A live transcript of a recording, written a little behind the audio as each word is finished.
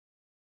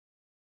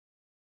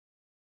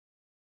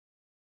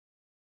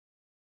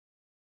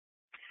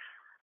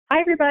Hi,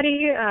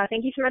 everybody.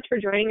 Thank you so much for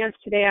joining us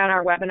today on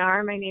our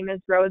webinar. My name is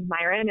Rose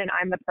Myron, and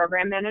I'm the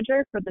Program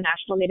Manager for the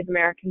National Native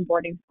American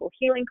Boarding School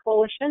Healing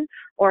Coalition,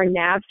 or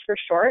NABS for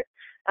short.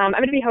 I'm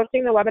going to be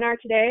hosting the webinar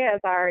today as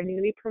our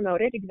newly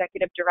promoted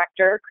Executive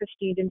Director,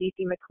 Christine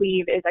Dindisi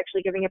McCleave, is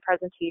actually giving a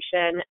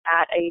presentation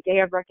at a Day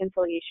of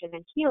Reconciliation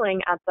and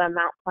Healing at the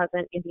Mount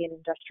Pleasant Indian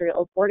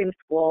Industrial Boarding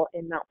School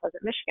in Mount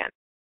Pleasant, Michigan.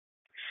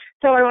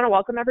 So I want to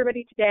welcome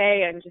everybody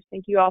today and just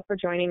thank you all for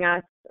joining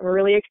us. We're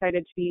really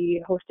excited to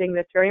be hosting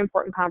this very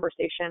important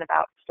conversation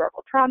about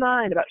historical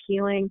trauma and about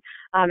healing,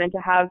 and to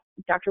have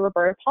Dr.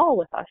 Roberta Paul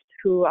with us,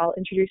 who I'll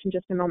introduce in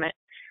just a moment.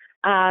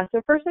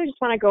 So first, I just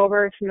want to go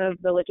over some of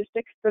the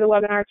logistics for the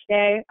webinar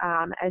today.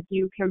 As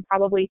you can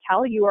probably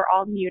tell, you are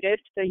all muted,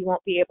 so you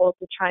won't be able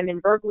to chime in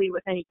verbally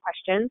with any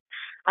questions.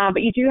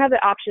 But you do have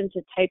the option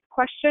to type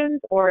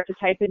questions or to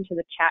type into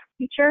the chat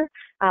feature.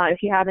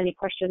 If you have any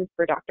questions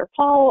for Dr.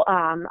 Paul,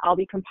 I'll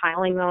be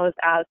compiling those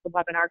as the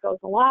webinar goes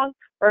along.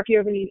 Or if you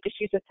have any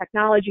issues with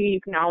technology,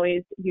 you can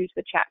always use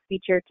the chat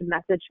feature to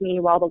message me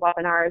while the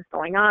webinar is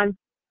going on.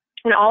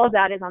 And all of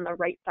that is on the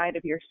right side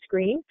of your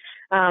screen,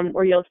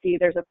 where you'll see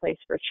there's a place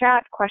for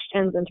chat,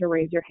 questions, and to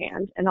raise your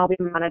hand. And I'll be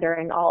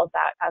monitoring all of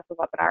that as the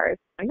webinar is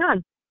going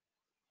on.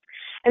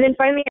 And then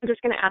finally, I'm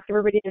just going to ask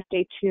everybody to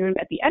stay tuned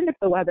at the end of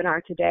the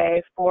webinar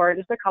today for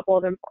just a couple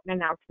of important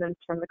announcements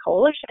from the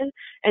coalition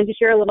and to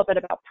hear a little bit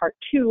about part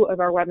 2 of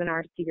our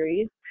webinar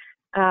series.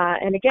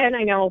 And again,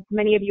 I know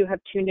many of you have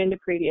tuned into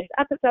previous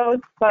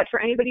episodes, but for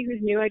anybody who's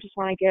new, I just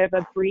want to give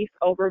a brief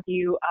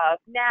overview of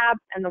NABS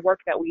and the work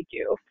that we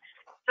do.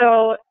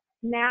 So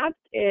NABS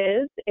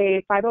is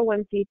a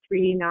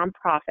 501c3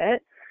 nonprofit,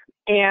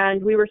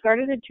 and we were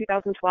started in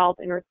 2012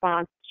 in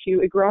response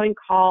to a growing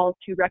call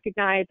to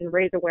recognize and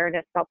raise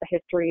awareness about the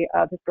history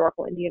of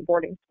historical Indian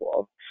boarding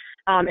schools,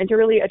 and to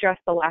really address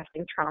the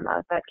lasting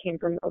trauma that came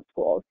from those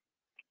schools.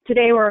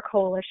 Today, we're a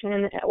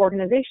coalition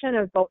organization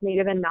of both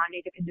Native and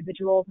non-Native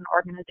individuals and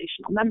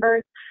organizational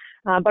members,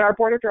 but our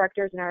board of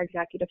directors and our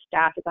executive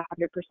staff is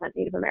 100%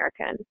 Native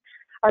American.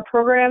 Our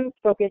programs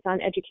focus on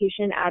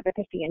education,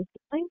 advocacy, and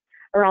healing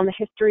around the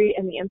history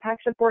and the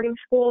impacts of boarding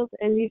schools,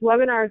 and these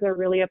webinars are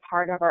really a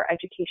part of our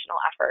educational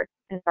efforts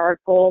and our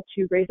goal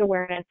to raise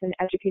awareness and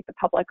educate the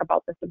public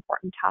about this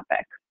important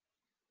topic.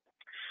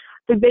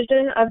 The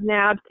vision of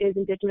NABS is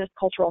Indigenous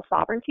cultural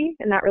sovereignty,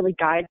 and that really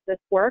guides this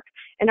work.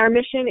 And our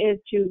mission is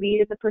to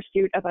lead the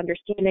pursuit of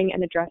understanding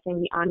and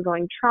addressing the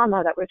ongoing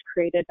trauma that was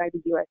created by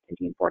the U.S.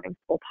 Indian boarding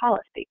school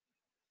policy.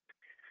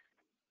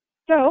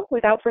 So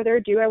without further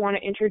ado, I want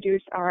to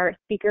introduce our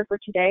speaker for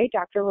today,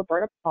 Dr.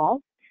 Roberta Paul.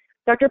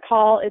 Dr.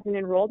 Paul is an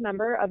enrolled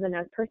member of the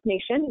Nez Perce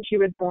Nation, and she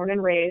was born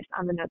and raised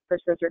on the Nez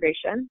Perce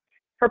Reservation.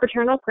 Her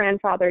paternal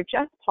grandfather,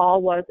 Jess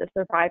Paul, was a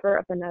survivor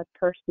of the Nez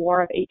Perce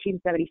War of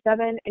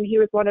 1877, and he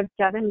was one of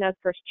 7 Nez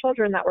Perce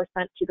children that were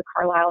sent to the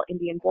Carlisle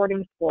Indian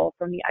boarding school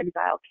from the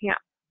exile camp.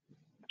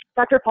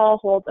 Dr. Paul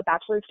holds a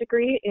bachelor's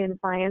degree in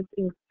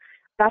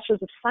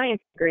Bachelor's of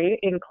Science degree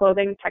in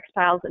clothing,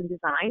 textiles, and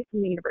design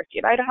from the University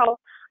of Idaho,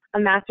 a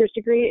master's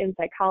degree in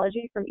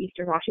psychology from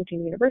Eastern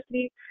Washington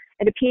University,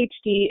 and a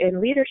PhD in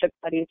leadership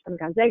studies from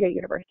Gonzaga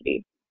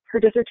University. Her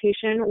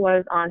dissertation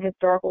was on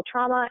historical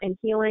trauma and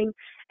healing,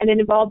 and it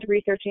involved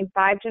researching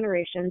 5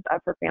 generations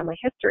of her family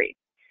history.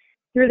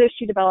 Through this,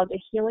 she developed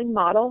a healing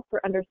model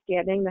for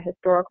understanding the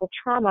historical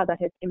trauma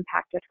that has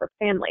impacted her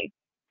family.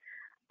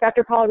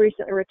 Dr. Paul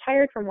recently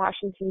retired from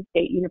Washington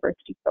State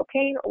University,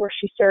 Spokane, where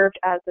she served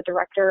as the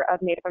Director of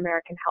Native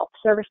American Health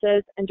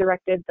Services and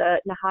directed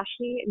the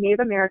Nahashni Native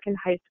American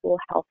High School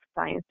Health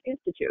Science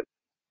Institute.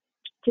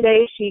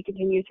 Today, she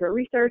continues her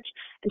research,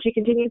 and she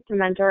continues to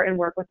mentor and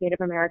work with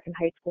Native American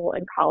high school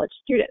and college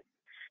students.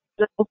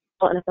 She's also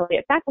an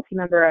affiliate faculty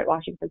member at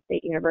Washington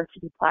State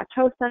University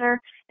Plateau Center,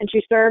 and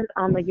she serves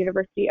on the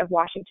University of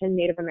Washington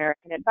Native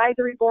American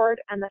Advisory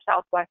Board and the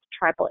Southwest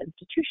Tribal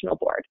Institutional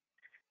Board.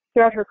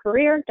 Throughout her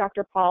career,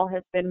 Dr. Paul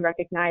has been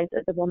recognized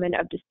as a woman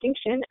of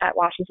distinction at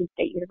Washington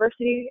State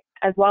University,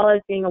 as well as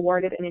being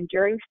awarded an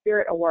Enduring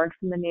Spirit Award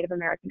from the Native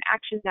American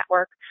Action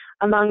Network,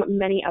 among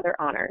many other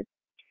honors.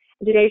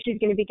 Today, she's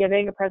going to be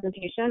giving a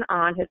presentation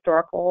on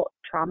historical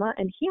trauma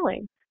and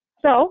healing.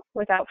 So,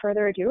 without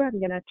further ado, I'm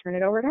going to turn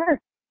it over to her.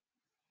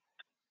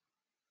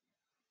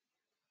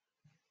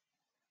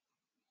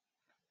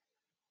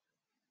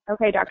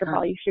 Okay, Dr.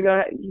 Paul, you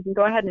can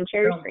go ahead and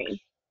share your screen.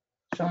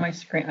 Show my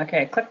screen.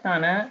 Okay, I clicked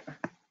on it.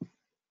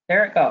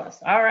 There it goes.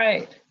 All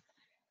right.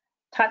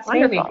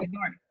 Tatsumi,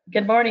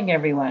 good morning,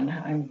 everyone.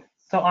 I'm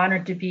so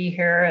honored to be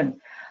here, and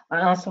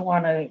I also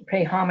want to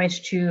pay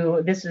homage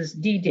to, this is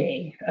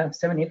D-Day of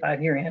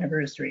 75-year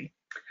anniversary.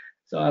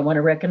 So I want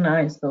to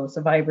recognize those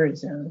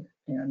survivors and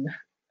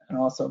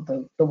also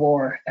the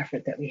war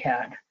effort that we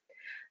had.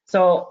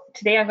 So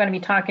today I'm going to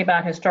be talking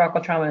about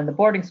historical trauma and the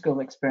boarding school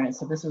experience.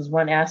 So this is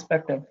one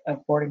aspect of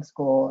boarding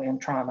school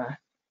and trauma.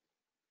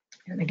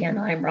 And again,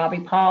 I'm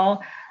Robbie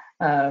Paul,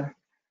 and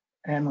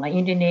my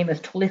Indian name is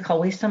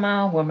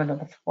Tulikawisama, Woman of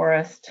the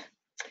Forest.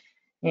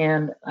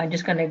 And I'm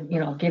just going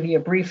to, give you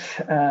a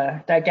brief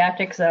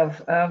didactics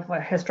of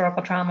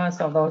historical trauma,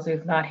 so those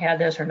who've not had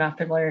this or not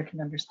familiar can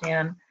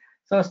understand.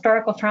 So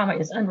historical trauma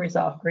is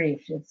unresolved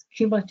grief. It's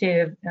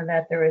cumulative in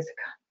that there is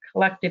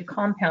collective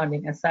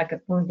compounding and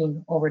second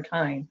wounding over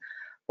time,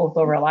 both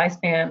over a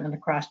lifespan and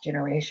across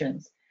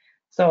generations.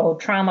 So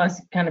traumas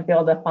kind of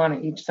build up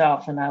on each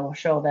self, and I will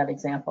show that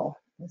example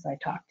as I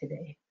talk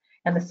today.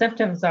 And the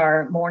symptoms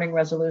are mourning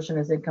resolution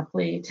is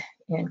incomplete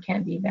and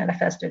can be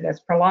manifested as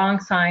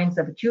prolonged signs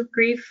of acute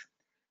grief,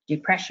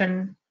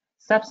 depression,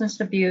 substance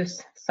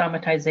abuse,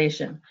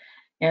 somatization.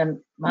 And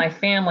my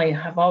family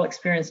have all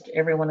experienced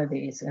every one of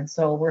these. And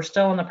so we're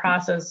still in the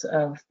process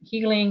of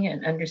healing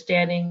and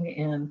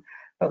understanding,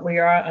 but we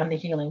are on the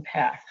healing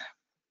path.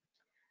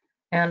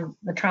 And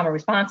the trauma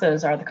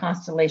responses are the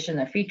constellation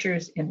of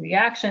features in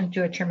reaction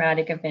to a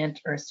traumatic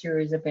event or a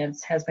series of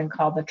events has been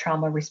called the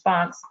trauma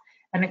response,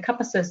 and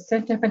encompasses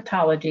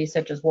symptomatology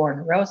such war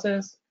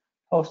neurosis,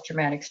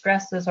 post-traumatic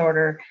stress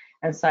disorder,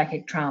 and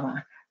psychic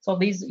trauma. So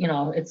these,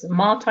 it's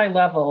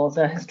multi-level,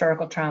 the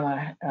historical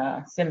trauma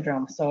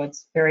syndrome. So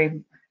it's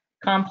very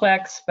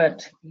complex,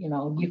 but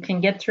you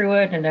can get through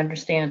it and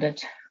understand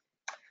it.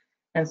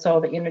 And so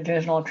the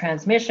intergenerational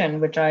transmission,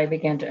 which I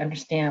began to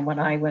understand when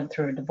I went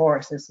through a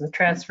divorce, is the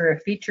transfer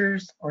of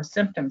features or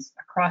symptoms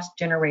across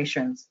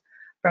generations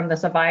from the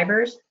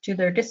survivors to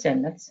their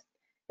descendants,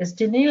 is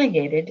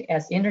delineated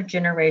as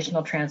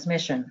intergenerational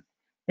transmission.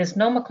 This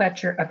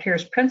nomenclature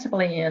appears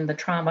principally in the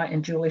trauma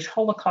and Jewish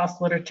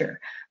Holocaust literature,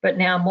 but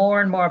now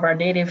more and more of our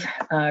Native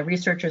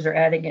researchers are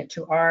adding it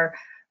to our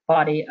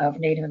body of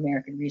Native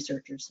American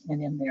researchers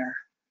and in there.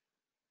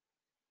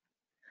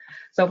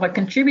 So what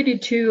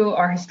contributed to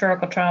our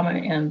historical trauma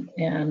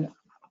and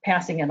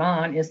passing it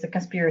on is the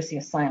conspiracy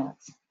of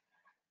silence.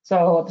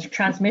 So the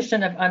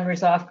transmission of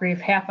unresolved grief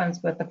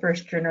happens with the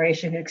first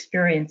generation who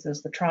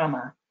experiences the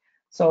trauma.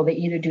 So they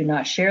either do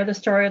not share the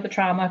story of the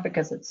trauma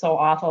because it's so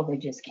awful they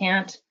just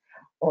can't,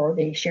 or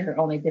they share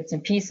only bits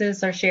and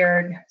pieces are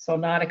shared. So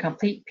not a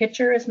complete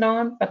picture is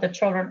known, but the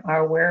children are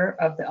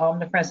aware of the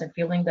omnipresent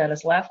feeling that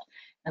is left.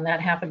 And that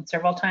happened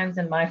several times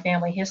in my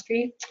family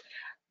history,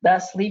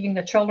 thus leaving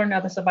the children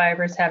of the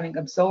survivors having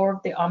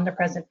absorbed the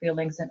omnipresent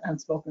feelings and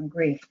unspoken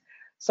grief.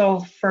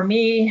 So for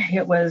me,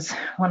 it was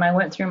when I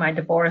went through my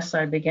divorce,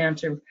 I began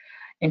to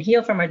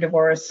heal from my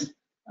divorce.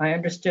 I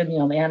understood,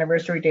 the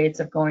anniversary dates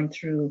of going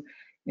through,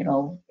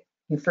 your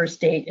first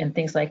date and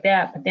things like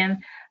that. But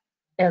then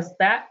as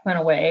that went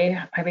away,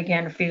 I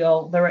began to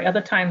feel, there were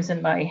other times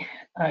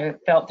I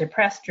felt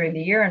depressed during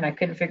the year, and I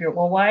couldn't figure out,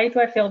 well, why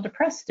do I feel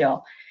depressed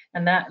still?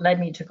 And that led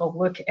me to go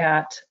look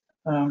at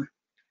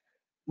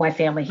my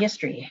family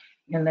history.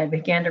 And I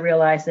began to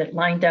realize that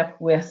lined up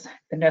with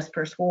the Nez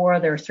War,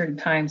 there were certain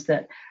times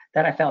that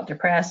I felt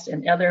depressed,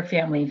 and other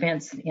family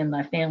events in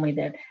my family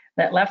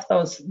that left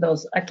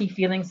those icky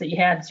feelings that you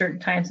had certain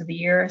times of the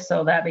year.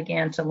 So that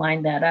began to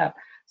line that up.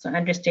 So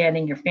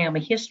understanding your family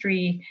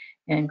history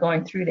and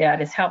going through that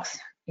helps,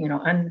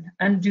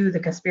 undo the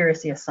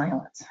conspiracy of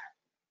silence.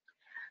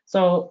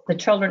 So the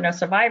children of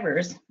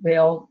survivors,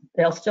 they'll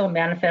still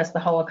manifest the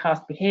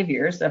Holocaust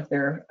behaviors of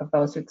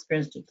those who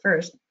experienced it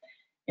first.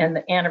 And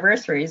the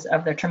anniversaries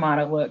of their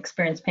trauma will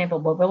experience painful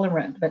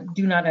bewilderment, but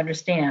do not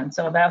understand.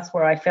 So that's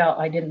where I felt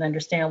I didn't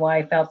understand why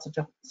I felt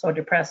so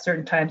depressed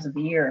certain times of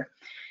the year.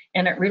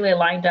 And it really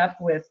lined up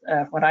with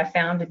what I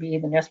found to be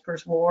the Nez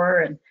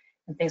War and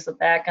things like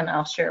that. And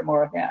I'll share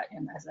more of that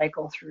as I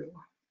go through.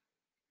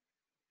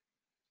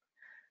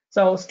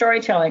 So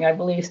storytelling, I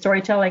believe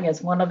storytelling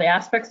is one of the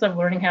aspects of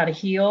learning how to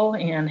heal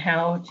and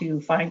how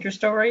to find your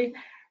story.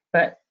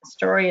 But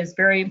story is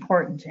very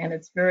important, and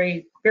it's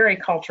very, very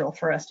cultural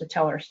for us to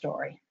tell our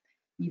story.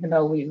 Even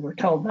though we were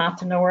told not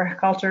to know our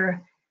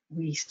culture,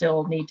 we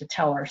still need to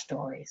tell our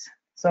stories.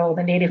 So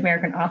the Native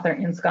American author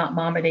N. Scott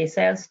Momaday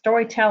says,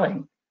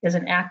 storytelling is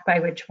an act by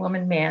which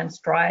man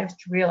strives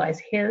to realize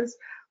his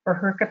or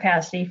her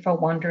capacity for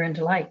wonder and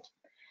delight.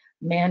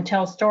 Man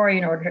tells story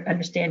in order to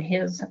understand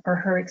his or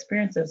her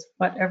experiences,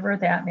 whatever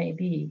that may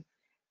be.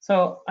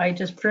 So I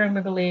just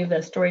firmly believe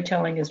that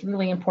storytelling is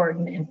really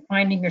important, and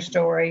finding your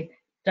story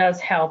does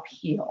help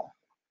heal.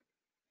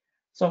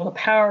 So the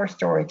power of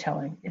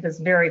storytelling, it is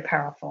very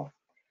powerful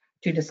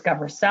to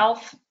discover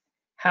self,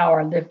 how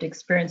our lived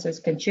experiences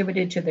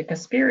contributed to the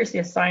conspiracy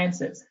of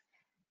sciences.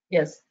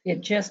 Yes,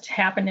 it just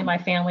happened in my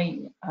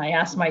family. I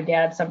asked my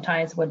dad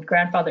sometimes, would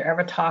grandfather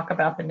ever talk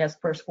about the Nez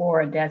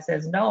War? And dad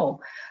says no,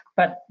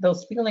 but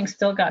those feelings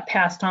still got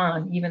passed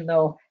on, even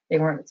though they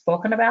weren't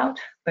spoken about,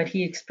 but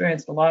he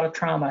experienced a lot of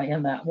trauma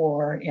in that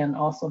war and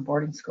also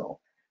boarding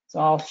school. So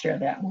I'll share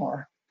that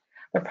more.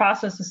 The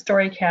process of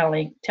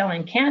storytelling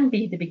can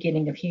be the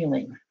beginning of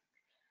healing.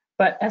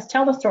 But as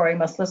tell the story,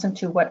 must listen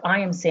to what I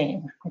am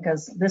saying,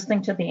 because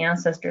listening to the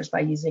ancestors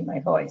by using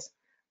my voice.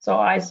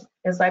 So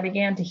as I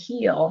began to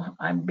heal,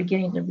 I'm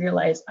beginning to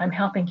realize I'm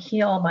helping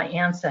heal my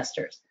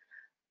ancestors.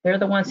 They're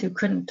the ones who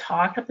couldn't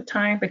talk at the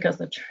time because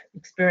the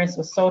experience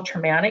was so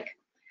traumatic.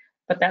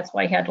 But that's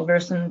why I had to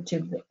listen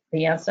to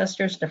the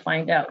ancestors to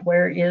find out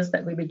where it is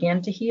that we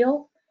begin to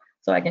heal.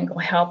 so I can go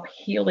help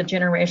heal the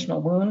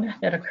generational wound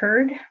that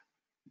occurred.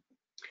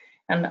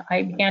 And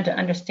I began to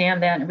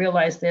understand that and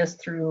realize this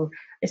through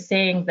a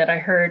saying that I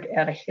heard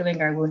at a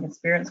Healing Our Wound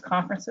Experience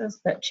conferences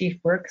that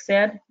Chief Burke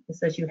said. He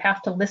says, you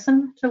have to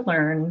listen to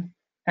learn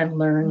and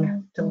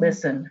learn to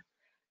listen.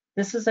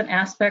 This is an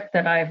aspect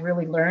that I've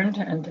really learned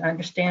and to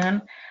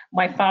understand.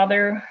 My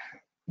father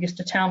used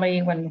to tell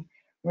me when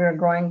we were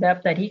growing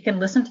up that he can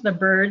listen to the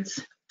birds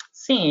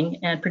sing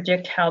and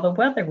predict how the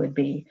weather would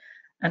be.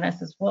 And I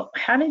says, well,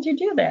 how did you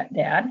do that,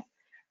 Dad?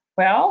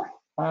 Well,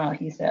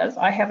 he says,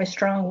 I have a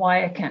strong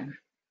Waiakan.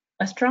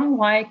 A strong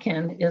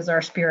Waiakan is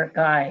our spirit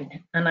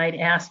guide. And I'd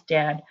ask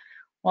Dad,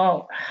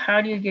 well,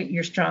 how do you get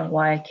your strong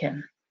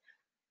Waiakan?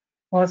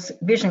 Well, it's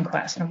Vision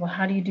Quest. And well,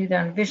 how do you do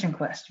that in Vision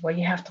Quest? Well,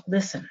 you have to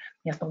listen.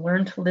 You have to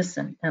learn to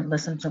listen and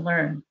listen to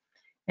learn.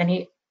 And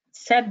he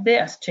said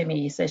this to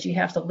me. He says, you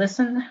have to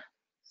listen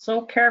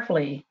so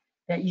carefully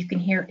that you can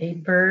hear a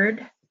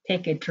bird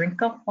take a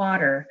drink of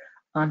water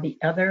on the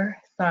other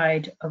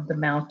side of the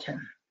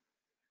mountain.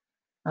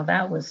 Now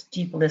that was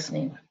deep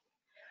listening.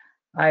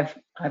 I've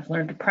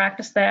learned to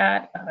practice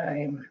that.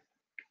 I'm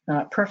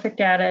not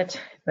perfect at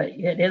it, but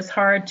it is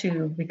hard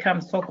to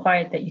become so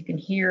quiet that you can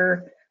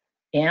hear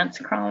ants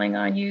crawling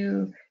on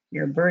you,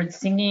 your birds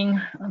singing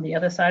on the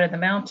other side of the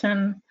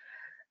mountain.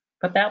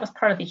 But that was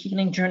part of the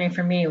healing journey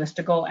for me, was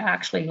to go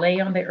actually lay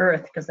on the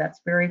earth, because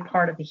that's very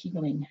part of the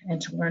healing, and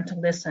to learn to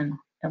listen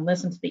and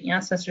listen to the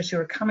ancestors who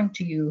are coming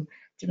to you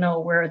to know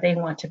where they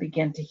want to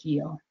begin to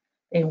heal.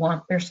 They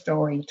want their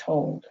story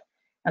told.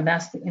 And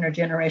that's the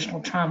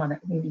intergenerational trauma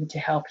that we need to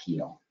help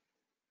heal.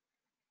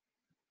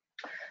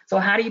 So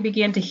how do you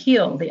begin to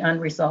heal the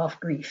unresolved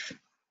grief?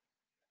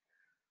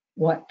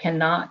 What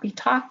cannot be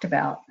talked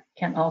about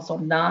can also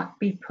not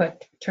be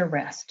put to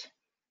rest.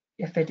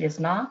 If it is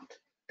not,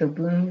 the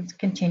wounds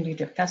continue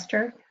to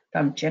fester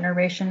from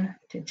generation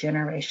to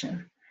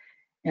generation.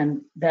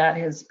 And that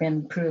has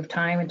been proved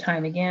time and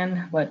time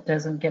again. What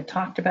doesn't get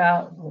talked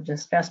about will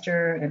just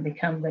fester and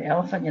become the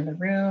elephant in the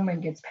room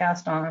and gets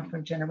passed on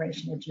from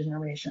generation to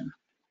generation.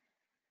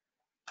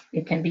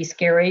 It can be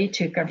scary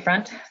to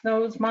confront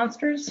those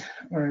monsters,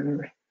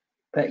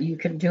 but you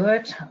can do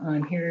it.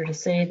 I'm here to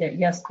say that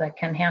yes, that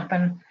can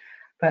happen,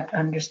 but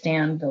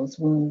understand those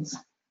wounds.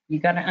 You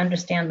got to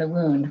understand the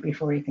wound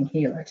before you can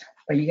heal it,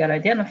 but you got to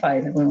identify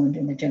the wound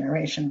in the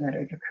generation that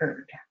it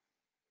occurred.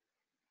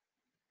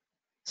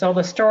 So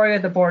the story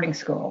of the boarding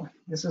school.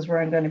 This is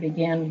where I'm going to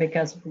begin,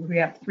 because we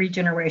have 3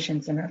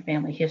 generations in our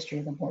family history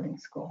of the boarding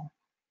school.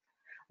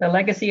 The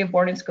legacy of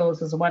boarding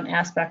schools is one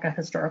aspect of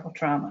historical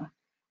trauma.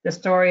 The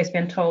story has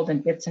been told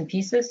in bits and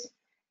pieces,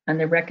 and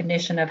the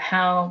recognition of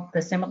how the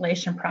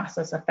assimilation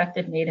process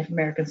affected Native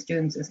American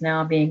students is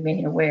now being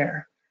made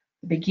aware.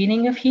 The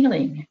beginning of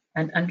healing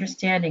and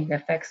understanding the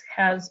effects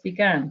has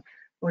begun.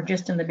 We're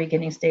just in the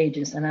beginning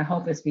stages, and I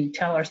hope as we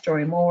tell our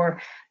story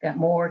more, that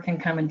more can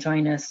come and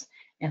join us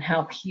and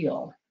help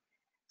heal.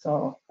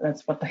 So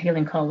that's what the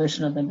Healing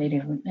Coalition of the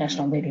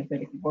National Native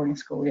Boarding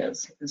School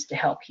is to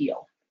help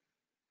heal.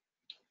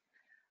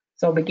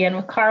 So begin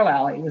with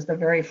Carlisle. It was the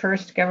very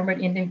first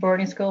government Indian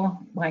boarding school.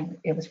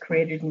 It was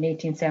created in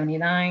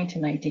 1879 to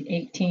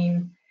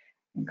 1918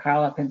 in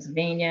Carlisle,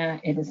 Pennsylvania.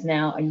 It is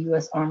now a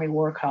U.S. Army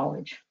War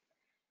College.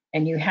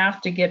 And you have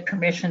to get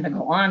permission to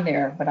go on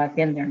there, but I've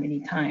been there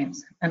many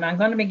times. And I'm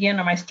going to begin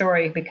on my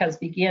story because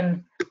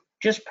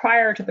just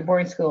prior to the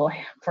boarding school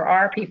for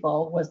our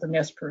people was the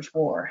Nez Perce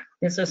War.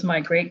 This is my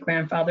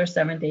great-grandfather's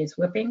 7 days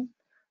whipping,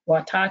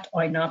 Watat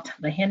Oinot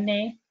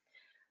Lahenne.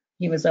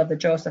 He was of the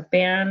Joseph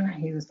band.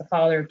 He was the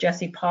father of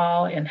Jesse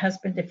Paul and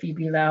husband to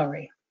Phoebe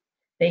Lowry.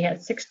 They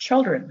had 6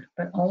 children,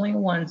 but only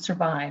one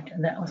survived,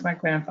 and that was my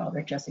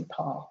grandfather, Jesse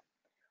Paul.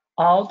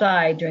 All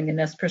died during the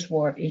Nez Perce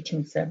War of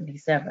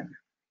 1877.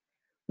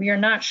 We are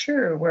not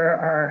sure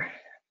where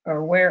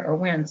or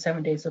when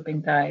 7 Days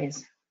Whipping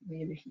dies.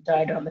 Either he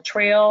died on the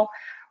trail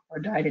or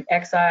died in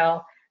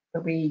exile,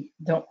 but we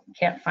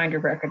can't find a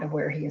record of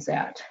where he is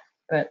at.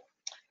 But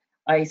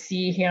I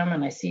see him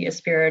and I see his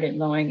spirit, and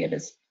knowing it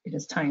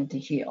is time to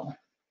heal.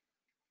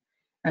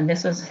 And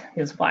this is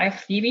his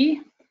wife,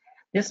 Phoebe.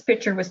 This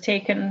picture was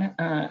taken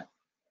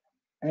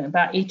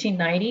about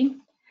 1890,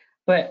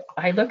 but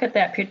I look at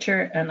that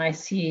picture and I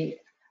see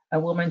a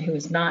woman who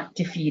is not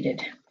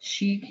defeated.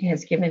 She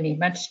has given me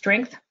much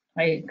strength.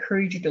 I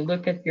encourage you to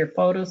look at your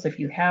photos if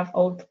you have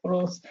old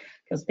photos,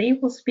 because they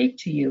will speak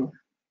to you.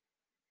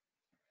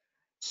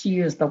 She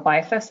is the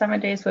wife of 7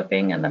 Days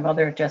Whipping and the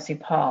mother of Jesse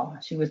Paul.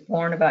 She was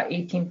born about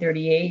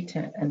 1838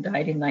 and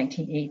died in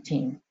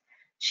 1918.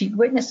 She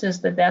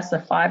witnesses the deaths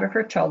of 5 of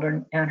her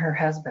children and her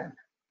husband.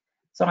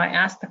 So I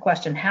asked the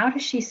question, how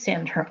does she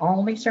send her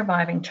only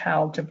surviving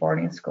child to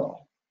boarding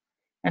school?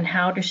 And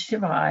how does she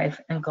survive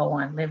and go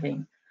on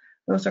living?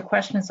 Those are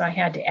questions I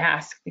had to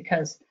ask,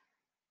 because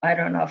I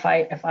don't know if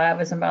I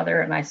was a mother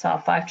and I saw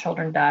 5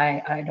 children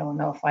die, I don't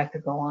know if I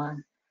could go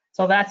on.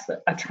 So that's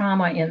a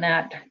trauma in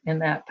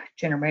that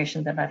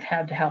generation that I've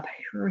had to help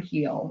her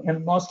heal.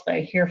 And mostly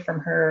I hear from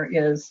her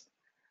is,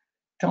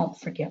 don't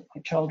forget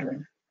my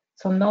children.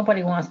 So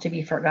nobody wants to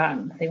be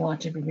forgotten. They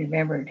want to be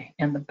remembered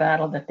in the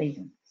battle that they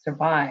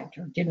survived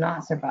or did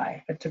not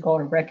survive, but to go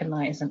to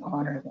recognize and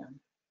honor them.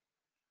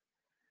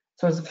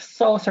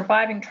 So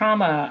surviving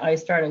trauma, I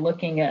started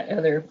looking at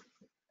other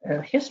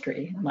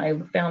history, and I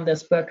found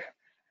this book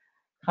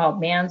called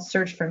Man's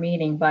Search for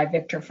Meaning by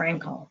Viktor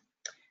Frankl.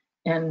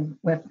 And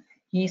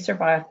he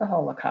survived the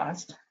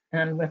Holocaust.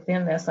 And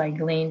within this, I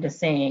gleaned a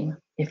saying,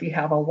 if you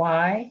have a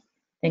why,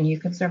 then you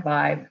can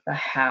survive the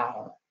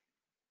how.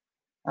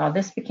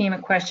 This became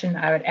a question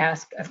I would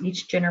ask of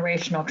each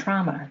generational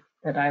trauma,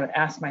 that I would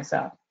ask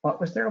myself, what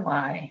was their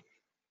why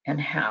and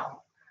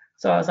how?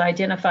 So as I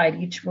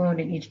identified each wound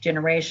in each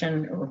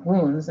generation, or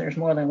wounds, there's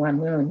more than one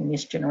wound in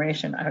each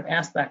generation, I would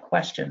ask that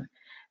question.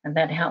 And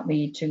that helped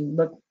me to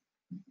look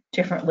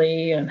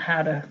differently and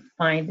how to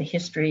find the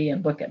history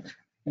and look at,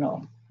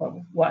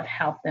 what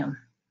helped them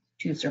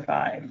to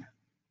survive.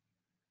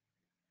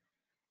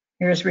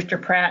 Here's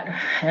Richard Pratt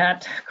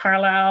at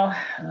Carlisle.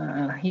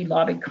 He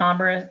lobbied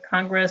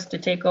Congress to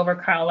take over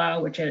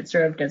Carlisle, which had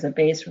served as a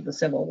base for the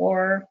Civil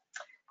War.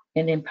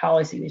 Indian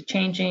policy was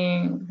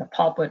changing. The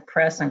pulpit,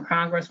 press, and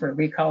Congress were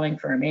recalling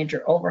for a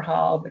major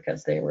overhaul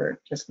because they were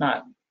just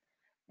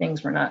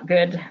things were not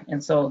good.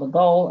 And so the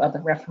goal of the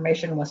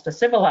Reformation was to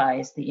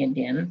civilize the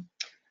Indian.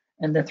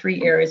 And the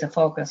three areas of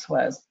focus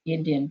was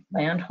Indian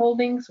land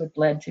holdings, which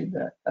led to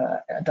the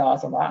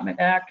Dawes Allotment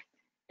Act,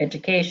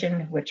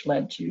 education, which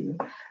led to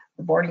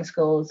the boarding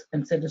schools,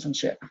 and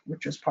citizenship,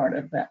 which was part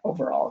of that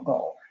overall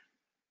goal.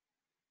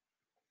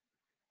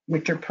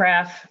 Richard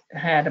Pratt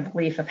had a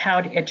belief of how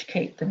to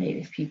educate the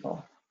Native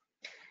people.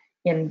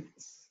 In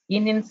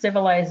Indian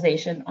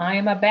civilization, I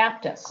am a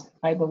Baptist.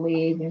 I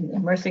believe in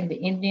immersing the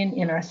Indian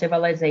in our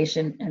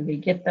civilization, and we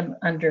get them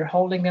under,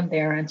 holding them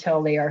there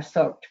until they are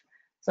soaked.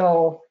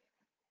 So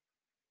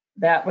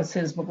that was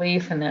his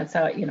belief, and that's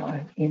how,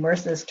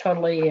 immerse us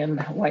totally in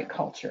white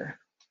culture.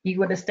 He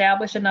would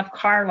establish enough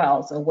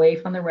Carlisles away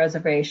from the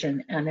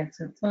reservation and its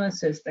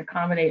influences to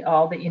accommodate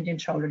all the Indian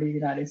children of the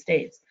United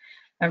States.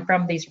 And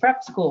from these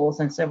prep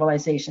schools and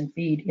civilization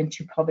feed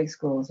into public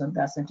schools and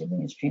thus into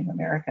mainstream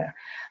America.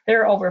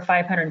 There are over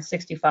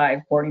 565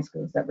 boarding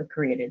schools that were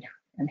created.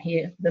 And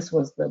this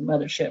was the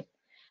mothership.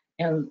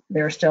 And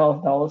there are still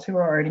those who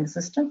are in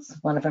existence.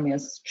 One of them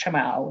is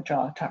Chamau, which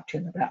I'll talk to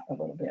you about a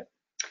little bit.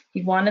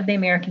 He wanted the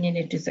American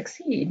Indian to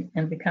succeed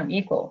and become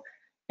equal.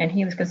 And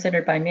he was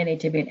considered by many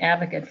to be an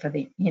advocate for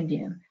the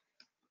Indian.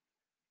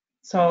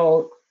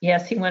 So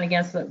yes, he went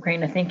against the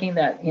grain of thinking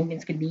that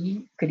Indians could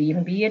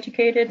even be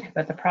educated,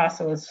 but the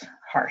process was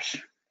harsh.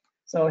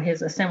 So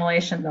his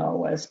assimilation, though,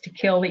 was to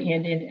kill the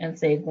Indian and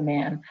save the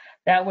man.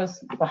 That was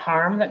the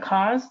harm that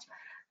caused,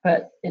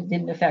 but it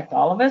didn't affect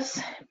all of us.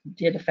 It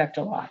did affect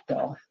a lot,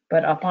 though.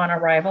 But upon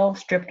arrival,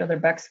 stripped of their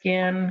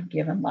buckskin,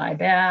 given live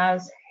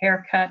baths,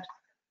 haircut,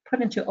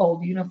 put into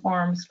old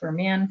uniforms for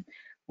men,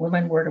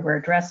 women were to wear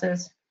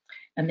dresses,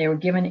 and they were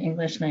given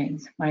English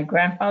names. My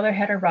grandfather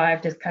had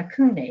arrived as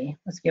Kakune,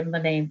 was given the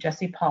name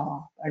Jesse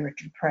Paul by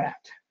Richard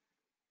Pratt.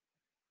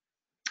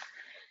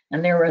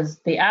 And there was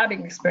the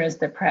outing experience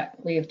that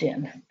Pratt believed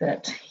in,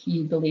 that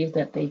he believed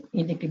that the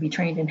Indian could be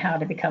trained in how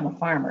to become a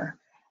farmer.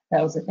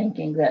 That was the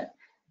thinking, that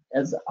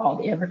as all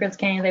the immigrants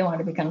came, they wanted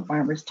to become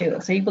farmers too.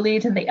 So he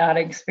believed in the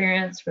outing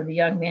experience where the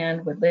young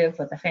man would live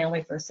with a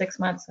family for 6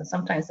 months, and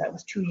sometimes that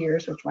was 2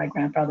 years, which my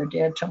grandfather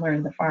did, to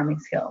learn the farming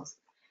skills.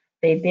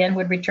 They then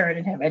would return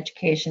and have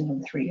education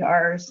in 3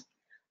 R's.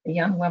 The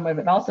young women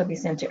would also be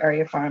sent to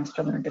area farms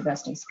to learn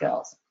domestic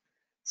skills.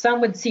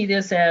 Some would see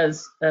this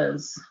as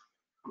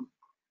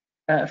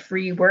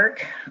free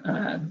work.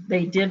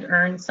 They did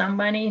earn some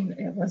money.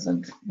 It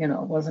wasn't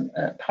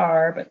a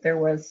par, but there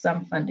was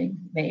some funding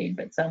made,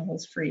 but some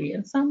was free,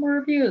 and some were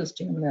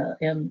abused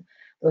in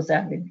those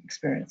outing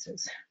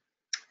experiences.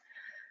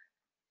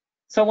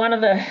 So one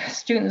of the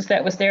students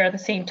that was there at the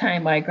same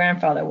time my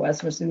grandfather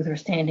was Luther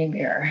Standing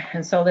Bear.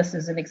 And so this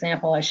is an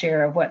example I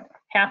share of what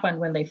happened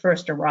when they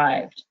first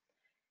arrived.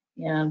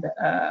 And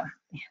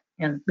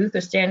Luther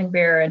Standing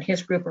Bear and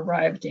his group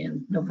arrived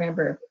in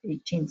November of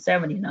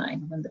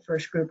 1879, when the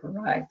first group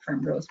arrived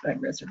from Rosebud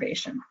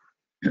Reservation.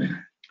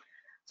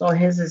 So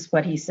his is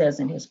what he says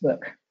in his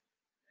book.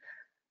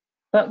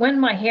 But when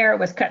my hair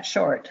was cut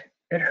short,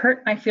 it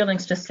hurt my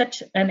feelings to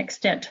such an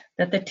extent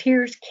that the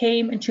tears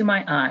came into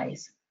my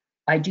eyes.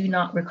 I do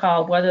not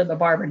recall whether the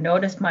barber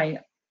noticed my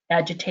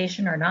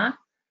agitation or not,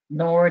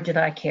 nor did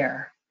I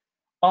care.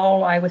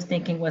 All I was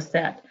thinking was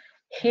that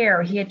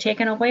hair he had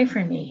taken away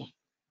from me.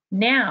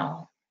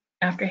 Now,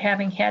 after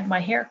having had my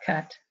hair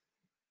cut,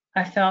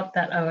 I felt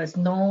that I was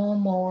no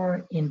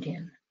more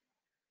Indian,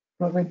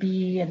 but would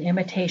be an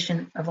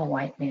imitation of a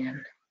white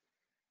man.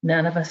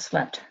 None of us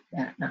slept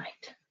that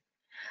night.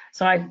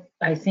 So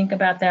I think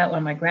about that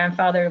when my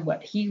grandfather,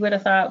 what he would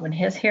have thought when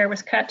his hair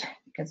was cut,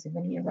 because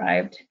when he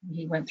arrived,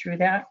 he went through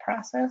that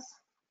process.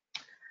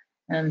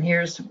 And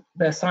here's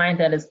the sign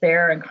that is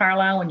there in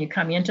Carlisle when you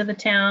come into the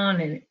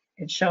town.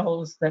 It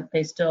shows that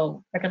they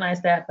still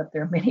recognize that, but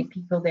there are many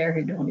people there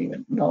who don't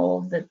even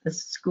know that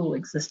this school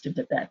existed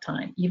at that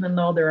time, even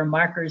though there are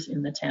markers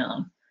in the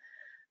town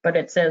but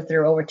it says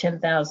there are over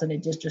 10,000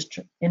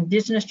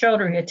 indigenous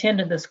children who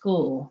attended the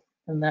school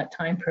in that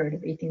time period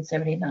of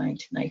 1879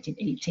 to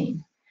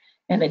 1918.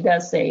 And it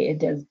does say it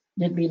did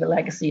leave a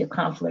legacy of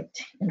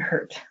conflict and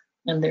hurt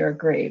in their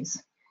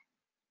graves.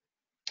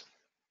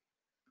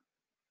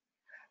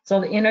 So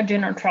the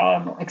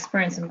intergenerational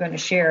experience I'm going to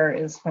share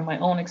is from my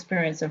own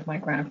experience of my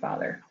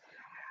grandfather.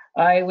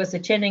 I was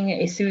attending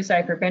a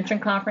suicide prevention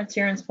conference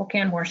here in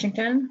Spokane,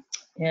 Washington,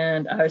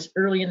 and I was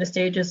early in the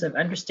stages of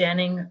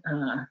understanding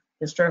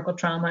historical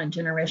trauma and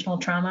generational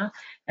trauma,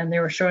 and they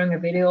were showing a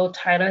video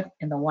titled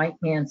 "In the White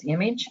Man's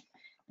Image,"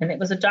 and it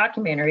was a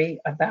documentary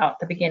about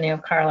the beginning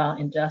of Carlisle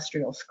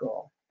Industrial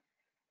School.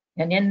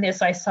 And in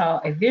this, I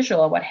saw a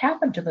visual of what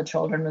happened to the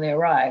children when they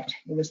arrived.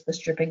 It was the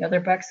stripping of their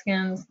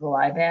buckskins, the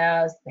live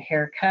baths, the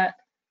haircut,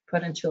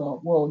 put into a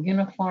wool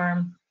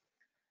uniform.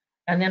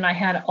 And then I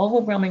had an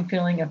overwhelming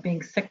feeling of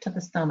being sick to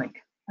the stomach.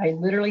 I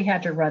literally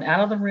had to run out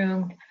of the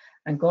room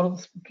and go to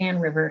the Spokane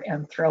River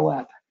and throw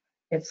up.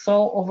 It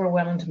so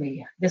overwhelmed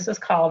me. This is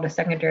called a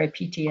secondary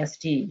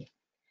PTSD.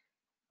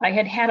 I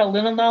had had a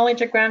little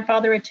knowledge of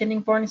grandfather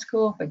attending boarding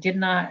school, but did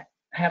not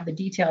have the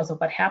details of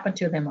what happened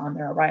to them on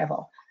their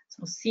arrival.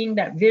 So seeing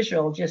that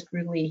visual just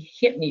really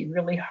hit me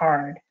really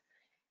hard.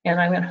 And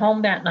I went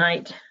home that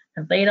night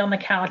and laid on the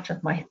couch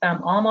with my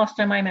thumb almost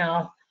in my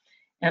mouth.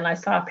 And I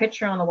saw a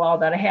picture on the wall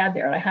that I had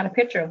there. And I had a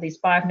picture of these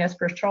 5 NABS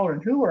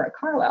children who were at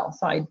Carlisle.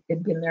 So I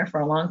had been there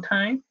for a long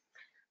time.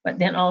 But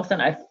then all of a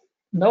sudden I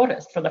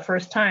noticed for the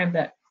first time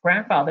that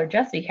grandfather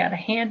Jesse had a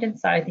hand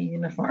inside the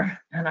uniform.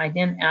 And I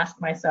then asked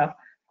myself,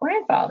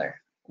 grandfather,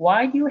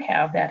 why do you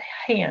have that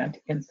hand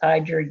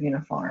inside your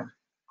uniform?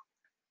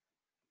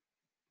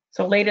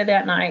 So later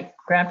that night,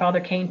 grandfather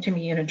came to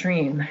me in a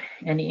dream,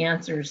 and he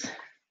answers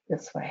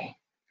this way.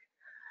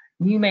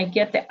 You may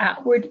get the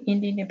outward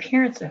Indian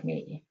appearance of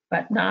me,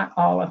 but not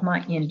all of my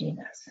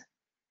Indianness.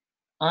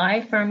 I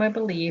firmly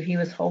believe he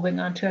was holding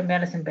onto a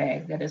medicine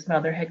bag that his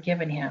mother had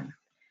given him.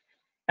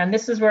 And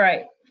this is where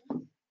I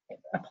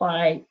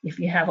apply, if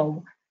you have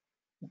a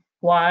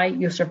why,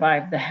 you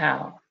survive the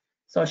how.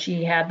 So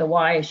she had the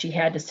why, she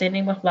had to send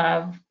him with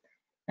love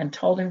and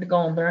told him to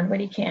go and learn what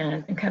he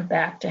can and come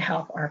back to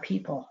help our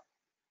people.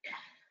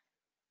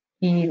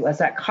 He was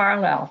at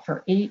Carlisle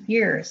for 8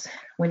 years.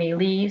 When he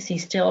leaves, he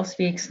still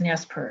speaks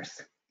NABS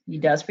Perce. He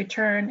does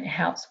return and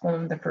helps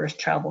form the first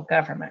tribal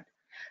government.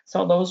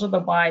 So those are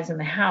the whys in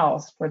the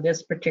house for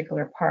this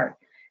particular part.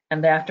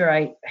 And after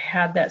I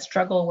had that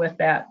struggle with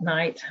that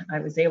night, I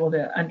was able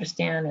to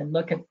understand and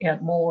look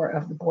at more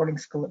of the boarding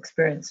school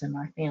experience in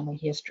my family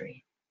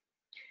history.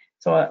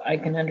 So I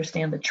can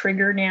understand the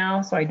trigger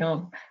now, so I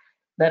don't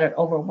let it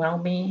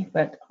overwhelm me,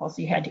 but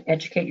also you had to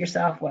educate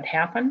yourself what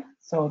happened.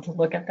 So to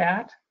look at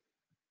that.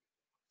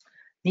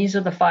 These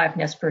are the 5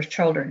 NABS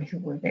children who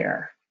were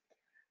there.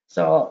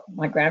 So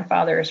my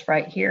grandfather is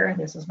right here.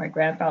 This is my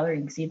grandfather.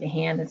 You can see the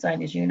hand inside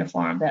his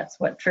uniform. That's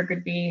what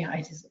triggered me.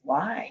 I said,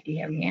 why do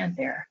you have your hand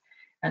there?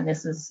 And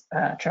this is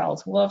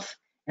Charles Wolfe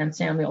and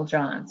Samuel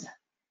Johns.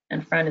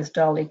 And friend is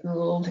Dolly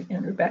Gould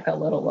and Rebecca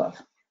Little Wolfe.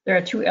 There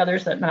are 2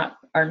 others that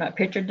are not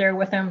pictured there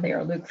with him. They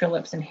are Luke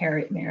Phillips and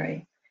Harriet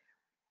Mary.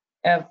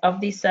 Of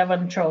these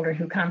 7 children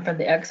who come from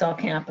the exile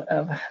camp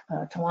of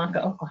Tawanka,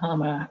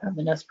 Oklahoma, of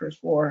the NABS Perce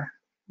War,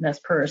 NABS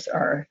Perce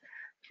are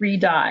 3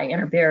 die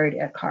and are buried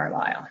at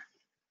Carlisle.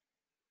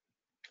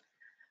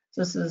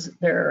 So this is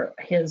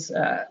his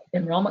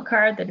enrollment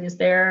card that is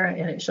there,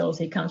 and it shows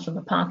he comes from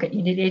the Ponca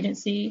Indian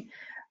Agency.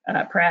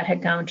 Pratt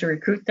had come to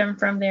recruit them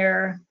from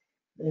there.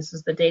 This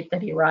is the date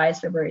that he arrives,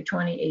 February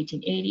 20,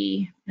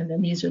 1880. And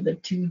then these are the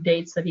 2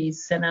 dates that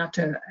he's sent out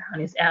on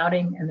his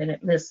outing, and then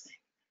it lists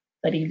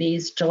that he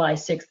leaves July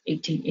 6,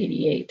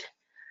 1888.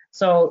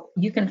 So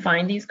you can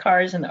find these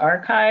cards in the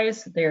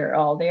archives. They're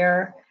all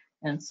there.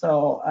 And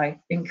so I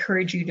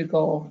encourage you to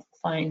go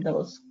find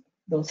those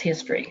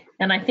history.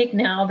 And I think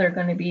now they're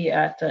going to be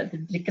at the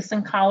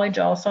Dickinson College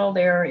also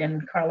there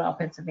in Carlisle,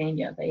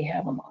 Pennsylvania. They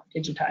have them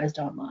digitized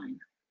online.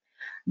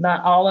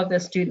 Not all of the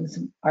students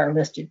are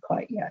listed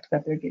quite yet,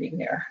 but they're getting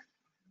there.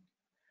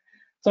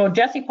 So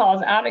Jesse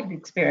Paul's outing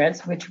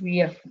experience, which we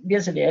have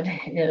visited,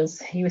 is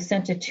he was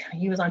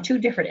on 2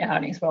 different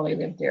outings while he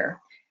lived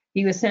there.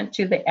 He was sent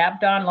to the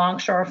Abdon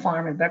Longshore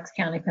Farm in Bucks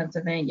County,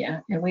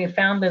 Pennsylvania, and we have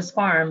found this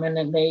farm, and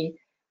then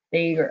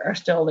they are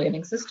still in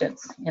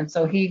existence. And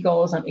so he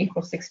goes on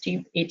April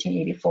 16th,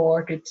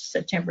 1884 to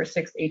September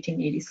 6th,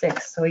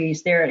 1886. So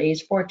he's there at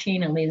age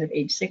 14 and leaves at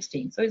age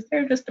 16. So he's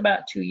there just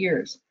about 2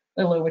 years,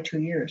 a little over 2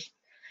 years.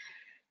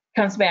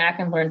 Comes back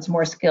and learns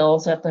more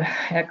skills at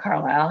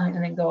Carlisle,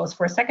 and then goes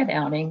for a second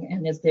outing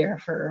and is there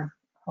for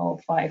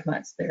 5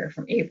 months there,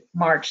 from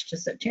March to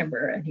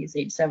September, and he's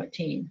age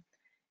 17.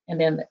 And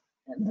then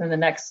the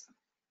next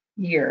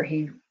year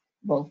he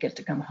will get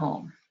to come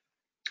home.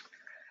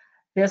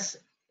 This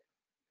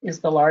is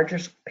the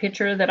largest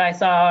picture that I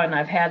saw, and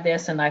I've had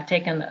this, and I've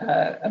taken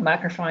a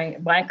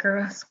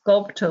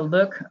microscope to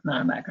look,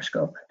 not a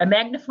microscope, a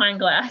magnifying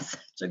glass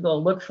to go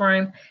look for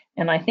him.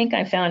 And I think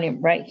I found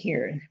him right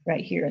here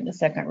in the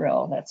second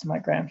row. That's my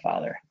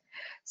grandfather.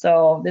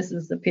 So this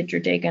is the picture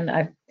taken.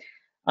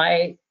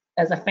 I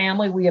as a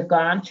family, we have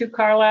gone to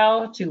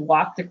Carlisle to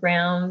walk the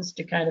grounds,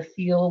 to kind of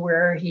feel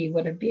where he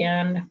would have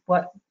been.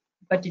 What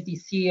did he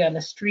see on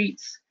the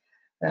streets?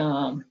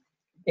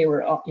 They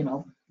were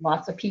all,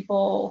 lots of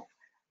people.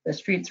 The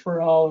streets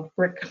were all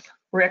brick.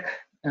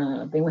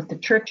 They went to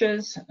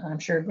churches. I'm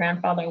sure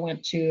grandfather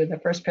went to the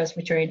First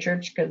Presbyterian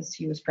Church because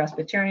he was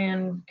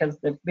Presbyterian, because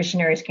the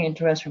missionaries came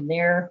to us from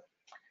there.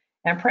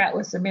 And Pratt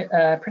was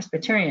a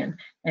Presbyterian,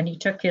 and he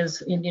took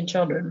his Indian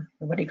children,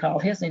 what he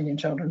called his Indian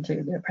children,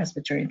 to the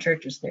Presbyterian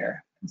churches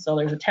there. And so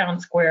there's a town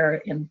square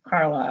in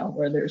Carlisle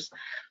where there's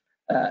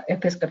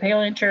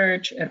Episcopalian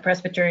church, a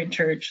Presbyterian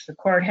church, the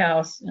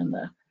courthouse, and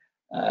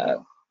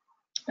the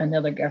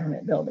another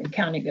government building,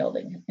 county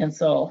building. And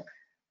so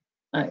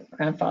my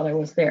grandfather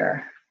was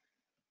there.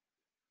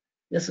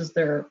 This is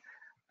their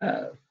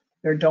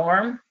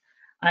dorm.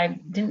 I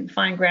didn't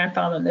find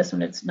grandfather in this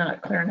one. It's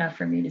not clear enough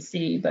for me to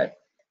see, but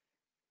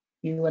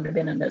he would have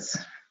been in this,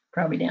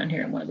 probably down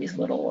here in one of these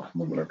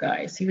littler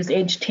guys. He was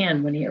age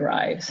 10 when he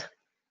arrives.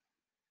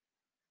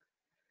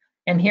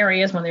 And here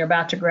he is when they're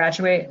about to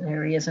graduate.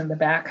 There he is in the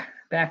back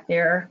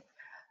there.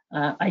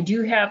 I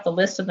do have the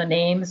list of the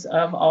names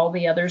of all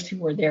the others who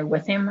were there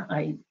with him.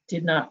 I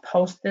did not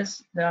post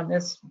this on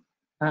this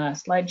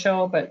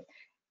slideshow, but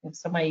if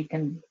somebody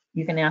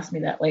you can ask me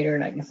that later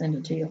and I can send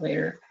it to you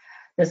later.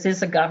 This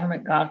is a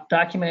government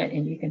document,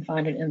 and you can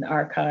find it in the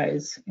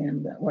archives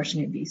in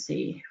Washington,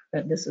 D.C.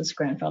 But this is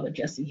grandfather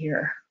Jesse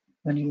here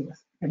when he was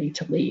ready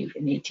to leave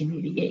in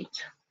 1888.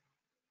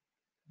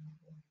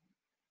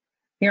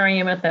 Here I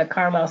am at the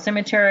Carlisle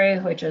Cemetery,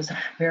 which is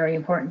very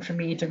important for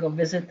me to go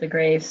visit the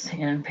graves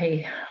and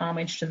pay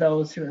homage to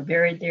those who are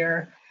buried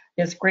there.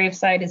 This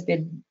gravesite has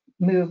been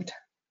moved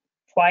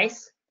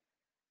twice,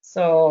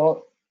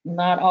 so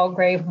not all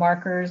grave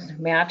markers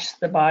match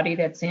the body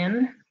that's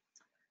in.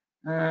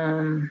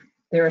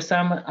 There are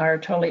some are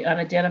totally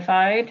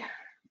unidentified,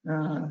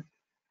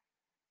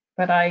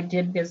 but I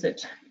did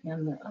visit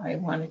and I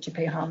wanted to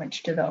pay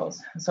homage to those.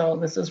 So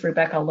this is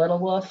Rebecca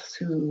Littlewolf,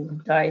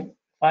 who died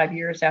 5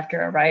 years after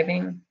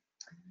arriving.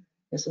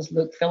 This is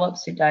Luke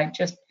Phillips, who died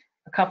just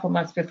a couple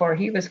months before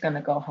he was going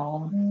to go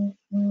home.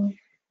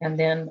 And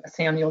then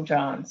Samuel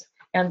Johns.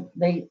 And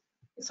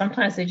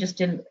sometimes they just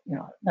didn't,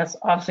 that's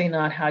obviously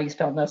not how you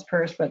spell Nez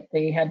Perce, but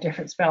they had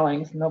different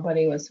spellings.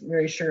 Nobody was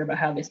very sure about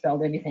how they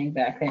spelled anything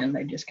back then.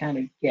 They just kind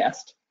of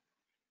guessed.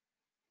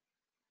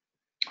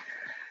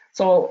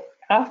 So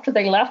after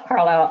they left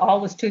Carlisle,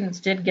 all the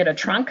students did get a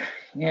trunk.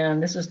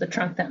 And this is the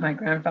trunk that my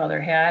grandfather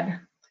had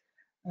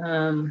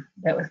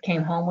that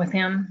came home with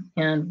him.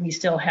 And we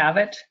still have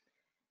it.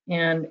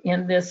 And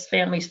in this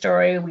family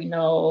story, we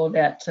know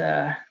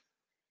that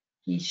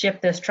he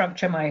shipped this trunk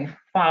to my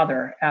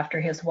father after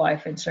his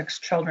wife and 6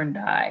 children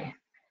die.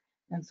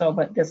 And so,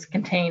 but this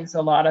contains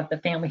a lot of the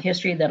family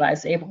history that I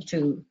was able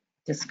to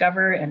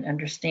discover and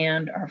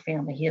understand our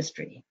family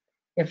history.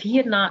 If he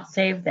had not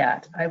saved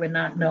that, I would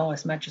not know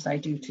as much as I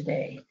do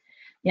today.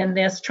 In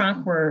this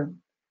trunk were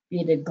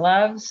beaded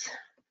gloves,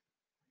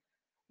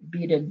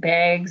 beaded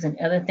bags, and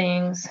other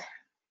things.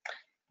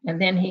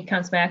 And then he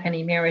comes back and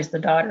he marries the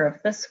daughter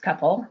of this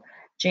couple.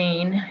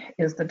 Jane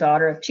is the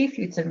daughter of Chief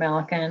Utzon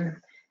Malacan.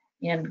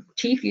 And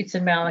Chief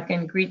Utzon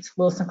Malacan greets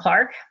Wilson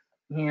Clark,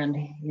 and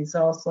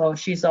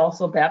she's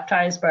also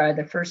baptized by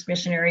the first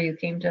missionary who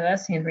came to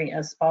us, Henry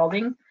S.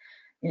 Spalding,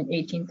 in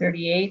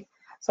 1838.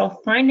 So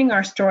finding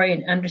our story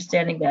and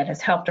understanding that has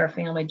helped our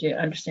family to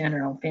understand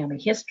our own family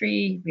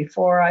history.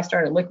 Before I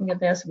started looking at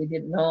this, we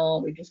didn't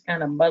know, we just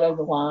kind of muddled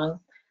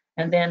along.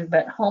 And then,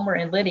 but Homer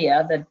and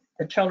Lydia,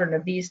 the children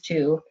of these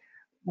two,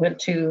 went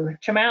to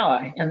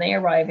Chemawa, and they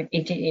arrived in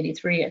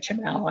 1883 at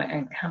Chemawa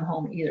and come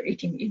home either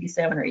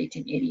 1887 or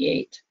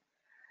 1888.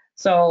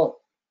 So,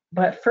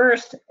 but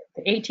first,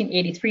 the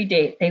 1883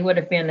 date, they would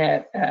have been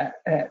at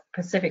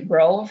Pacific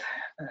Grove,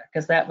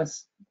 because that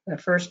was the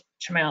first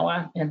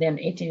Chemawa, and then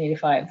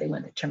 1885 they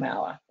went to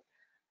Chemawa.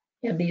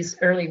 And these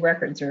early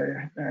records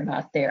are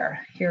not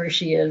there. Here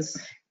she is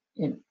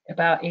in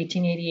about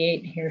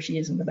 1888. Here she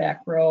is in the back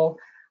row.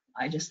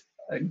 I just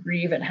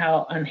grieve at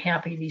how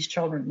unhappy these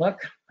children look.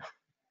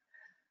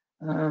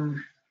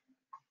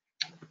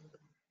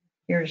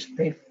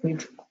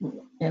 We've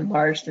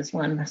enlarged this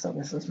one, so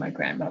this is my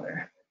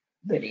grandmother,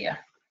 Lydia.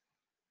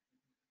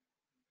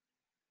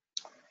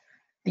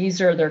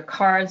 These are their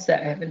cards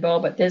that have been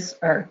built, but these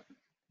are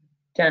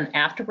done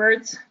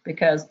afterwards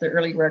because the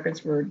early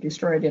records were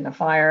destroyed in a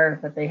fire,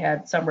 but they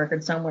had some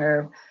records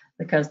somewhere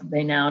because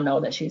they now know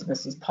that she's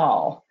Mrs.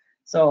 Paul.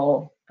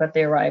 So, but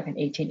they arrived in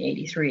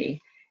 1883.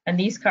 And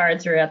these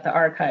cards are at the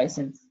archives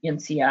in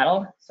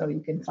Seattle, so you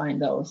can find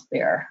those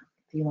there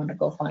if you want to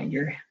go find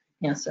your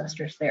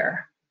ancestors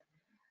there.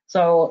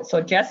 So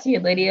Jesse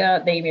and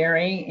Lydia, they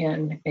marry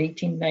in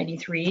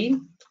 1893.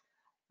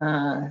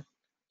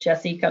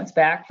 Jesse comes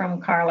back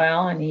from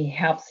Carlisle and he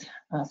helps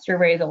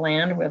survey the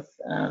land with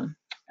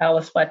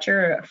Alice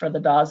Fletcher for the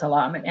Dawes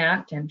Allotment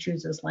Act and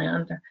chooses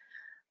land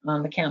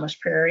on the Camas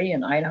Prairie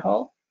in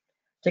Idaho.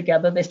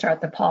 Together they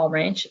start the Paul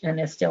Ranch, and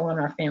it's still in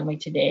our family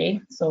today.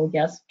 So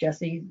yes,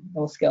 Jesse,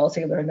 those skills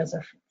he learned as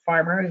a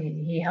farmer,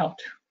 he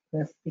helped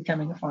with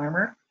becoming a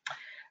farmer.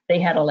 They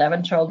had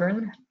 11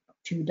 children,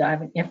 2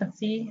 died in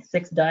infancy,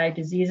 6 died of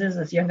diseases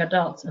as young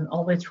adults, and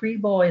only 3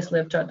 boys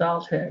lived to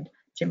adulthood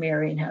to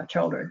marry and have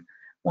children.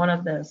 One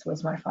of those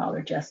was my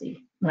father,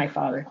 Jesse, my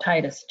father,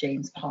 Titus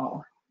James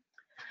Paul.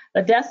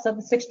 The deaths of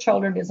the 6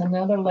 children is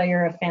another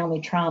layer of family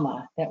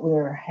trauma that we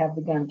have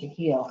begun to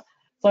heal.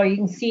 So you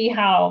can see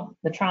how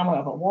the trauma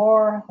of a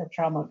war, the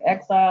trauma of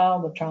exile,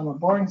 the trauma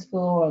of boarding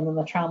school, and then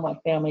the trauma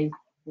of family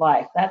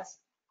life. That's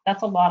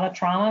a lot of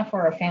trauma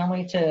for a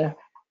family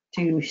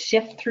to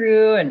shift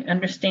through and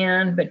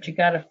understand, but you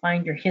got to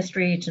find your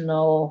history to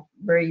know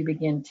where you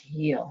begin to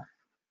heal.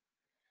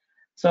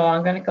 So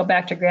I'm going to go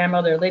back to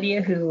grandmother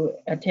Lydia, who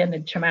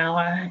attended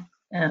Chamala,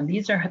 and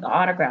these are the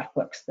autograph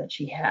books that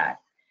she had.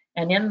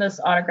 And in this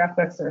autograph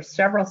books, there are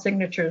several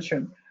signatures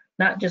from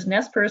not just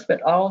Nez Perce,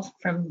 but all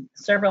from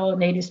several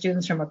Native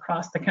students from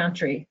across the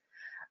country,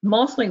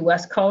 mostly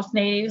West Coast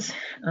Natives.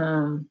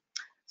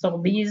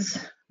 So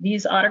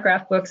these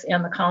autograph books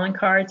and the calling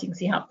cards, you can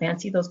see how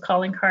fancy those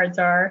calling cards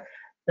are.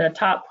 The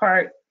top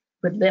part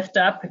would lift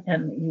up,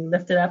 and you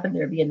lift it up and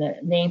there'd be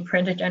a name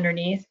printed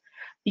underneath.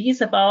 These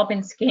have all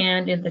been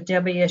scanned in the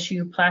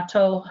WSU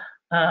Plateau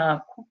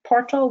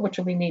portal, which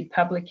will be made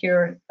public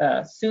here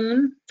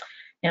soon.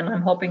 And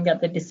I'm hoping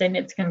that the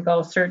descendants can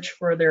go search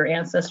for their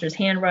ancestors'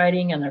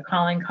 handwriting and their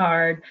calling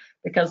card,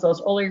 because those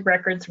early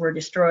records were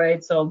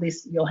destroyed. So at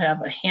least you'll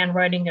have a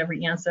handwriting of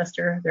every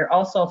ancestor. There are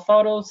also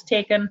photos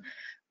taken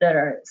that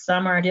are,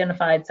 some are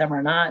identified, some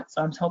are not.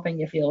 So I'm hoping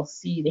if you'll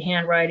see the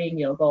handwriting,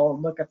 you'll go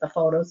look at the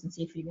photos and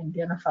see if you can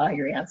identify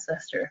your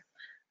ancestor.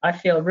 I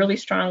feel really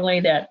strongly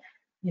that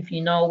if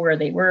you know where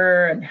they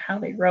were and how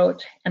they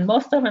wrote, and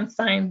most of them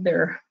signed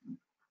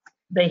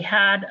they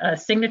had a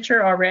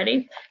signature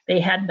already. They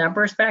had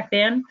numbers back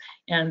then.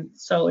 And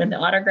so in the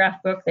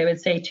autograph book, they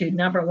would say to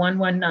number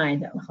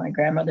 119, that was my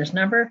grandmother's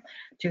number,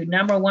 to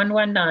number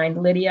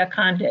 119, Lydia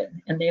Condit.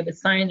 And they would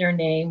sign their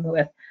name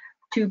with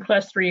 2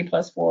 + 3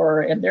 +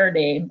 4 in their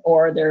name,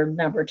 or their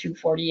number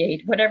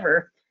 248,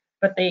 whatever.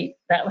 But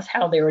that was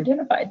how they were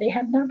identified. They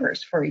had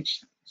numbers for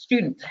each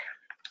student.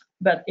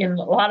 But in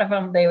a lot of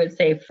them, they would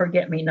say,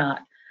 forget me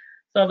not.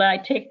 So I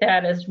take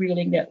that as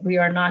reading that we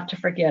are not to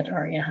forget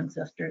our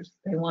ancestors.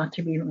 They want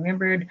to be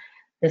remembered.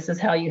 This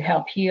is how you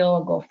help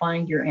heal. Go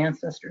find your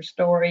ancestor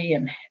story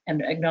and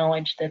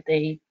acknowledge that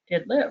they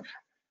did live.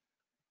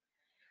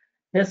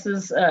 This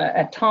is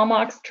at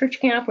Talmox Church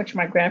Camp, which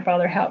my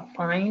grandfather helped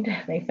find.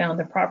 They found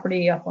the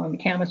property up on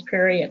Camas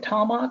Prairie at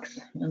Talmox,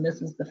 and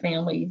this is the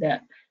family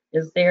that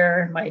is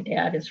there. My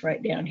dad is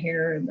right down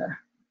here,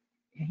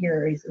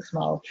 here he's a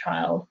small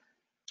child,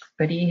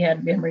 but he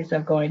had memories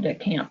of going to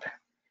camp.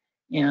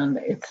 And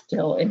it's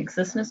still in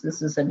existence.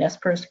 This is a Nez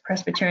Perce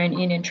Presbyterian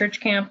Indian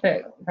Church Camp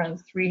that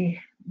runs 3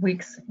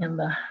 weeks in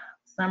the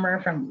summer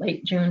from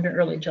late June to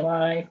early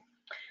July,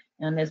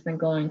 and has been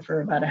going for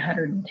about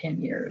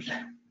 110 years.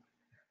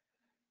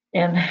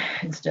 And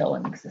it's still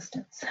in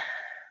existence.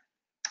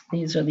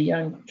 These are the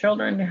young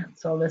children.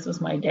 So this is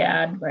my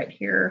dad right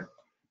here,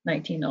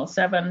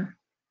 1907.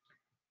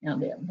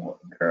 And the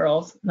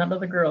girls, none of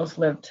the girls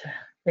lived.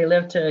 They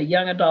lived to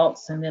young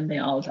adults, and then they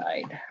all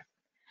died.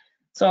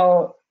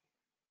 So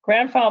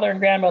grandfather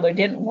and grandmother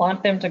didn't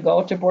want them to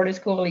go to boarding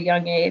school at a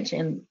young age,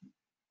 and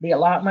the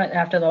allotment,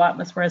 after the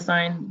allotments were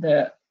assigned,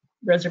 the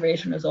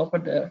reservation was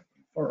open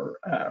for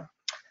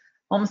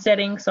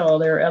homesteading. So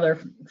there are other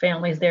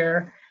families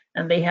there,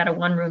 and they had a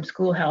 1-room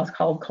schoolhouse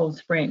called Cold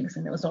Springs,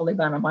 and it was only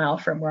about a mile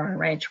from where our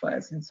ranch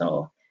was. And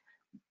so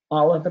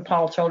all of the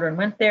Paul children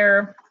went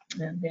there,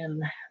 and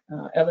then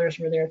others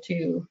were there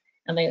too.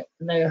 And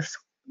the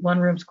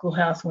 1-room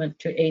schoolhouse went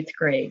to 8th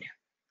grade.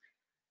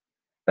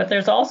 But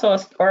there's also an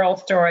oral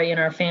story in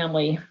our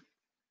family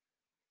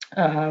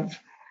of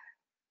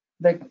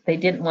they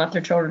didn't want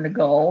their children to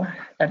go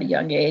at a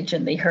young age,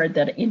 and they heard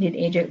that an Indian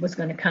agent was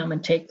going to come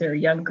and take their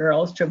young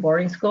girls to a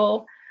boarding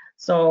school.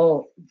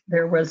 So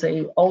there was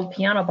a old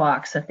piano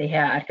box that they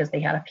had, because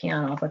they had a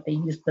piano, but they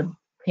used the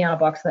piano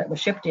box that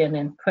was shipped in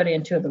and put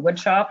into the wood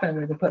shop,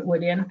 and they put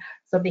wood in.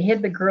 So they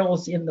hid the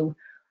girls in the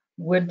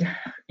wood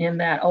in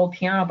that old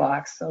piano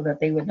box so that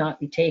they would not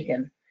be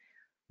taken.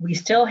 We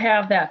still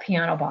have that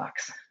piano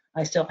box.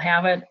 I still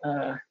have it.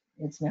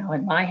 It's now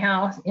in my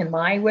house, in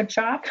my wood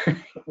shop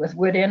with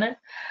wood in it.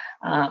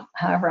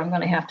 However, I'm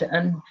going to have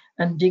to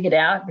undig it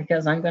out,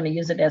 because I'm going to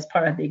use it as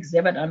part of the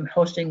exhibit. I'm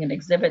hosting an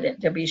exhibit at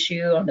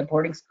WSU on the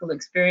boarding school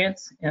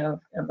experience of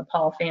the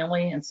Paul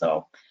family. And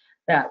so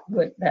that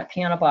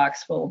piano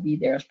box will be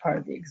there as part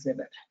of the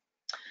exhibit.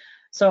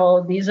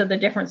 So these are the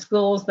different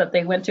schools that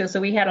they went to.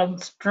 So we had a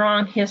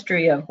strong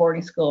history of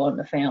boarding school in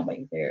the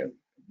family.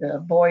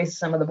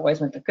 Some of the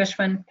boys went to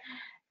Cushman,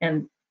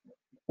 and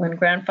when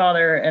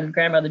grandfather and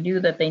grandmother knew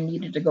that they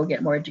needed to go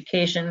get more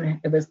education,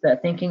 it was the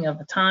thinking of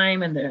the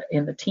time and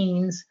the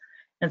teens.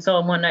 And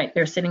so one night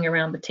they're sitting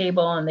around the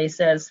table, and they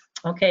says,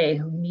 okay,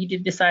 we need to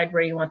decide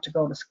where you want to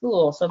go to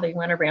school. So they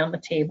went around the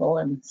table,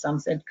 and some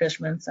said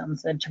Cushman, some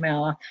said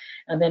Chamala.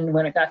 And then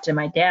when it got to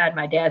my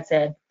dad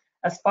said,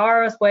 as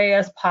far away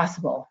as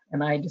possible.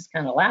 And I just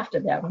kind of laughed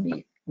at that when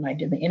he when I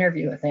did the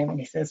interview with him, and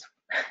he says,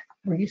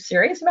 were you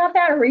serious about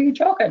that or were you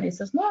joking? He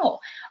says, no,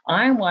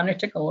 I wanted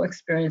to go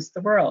experience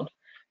the world.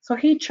 So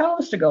he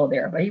chose to go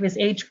there, but he was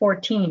age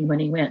 14 when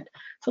he went.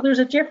 So there's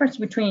a difference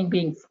between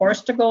being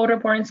forced to go to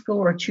boarding school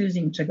or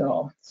choosing to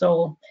go.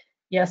 So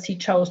yes, he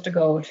chose to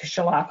go to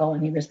Chilocco,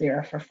 and he was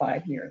there for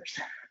 5 years.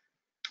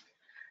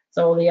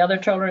 So the other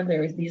children,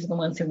 these are the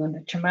ones who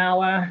went to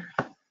Chemawa,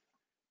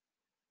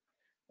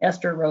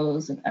 Esther,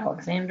 Rose, and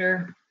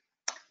Alexander.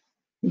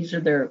 These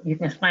are you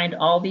can find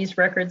all these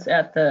records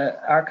at the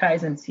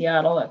archives in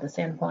Seattle, at the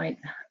Sandpoint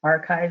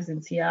Archives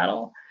in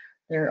Seattle.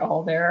 They're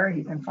all there,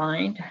 you can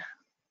find.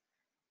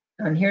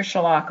 And here's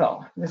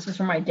Chilocco. This is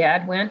where my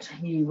dad went.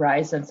 He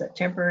arrived in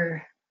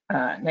September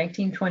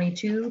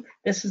 1922.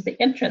 This is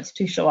the entrance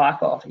to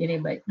Chilocco.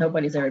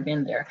 Nobody's ever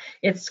been there.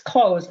 It's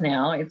closed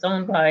now. It's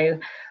owned by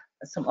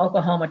some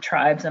Oklahoma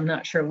tribes. I'm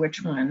not sure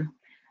which one,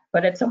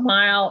 but it's a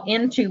mile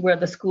into where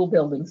the school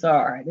buildings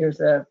are. There's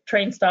a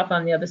train stop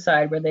on the other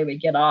side where they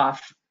would get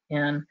off,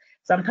 and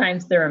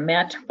sometimes they're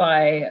met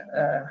by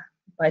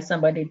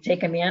somebody to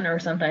take them in, or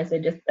sometimes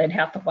they'd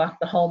have to walk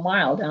the whole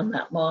mile down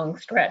that long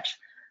stretch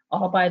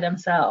all by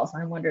themselves.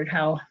 I wondered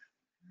how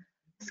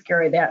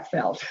scary that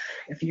felt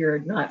if you're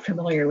not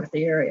familiar with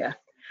the area.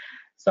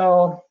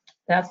 So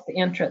that's the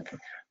entrance.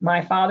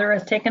 My father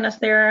has taken us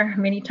there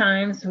many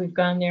times. We've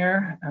gone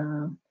there.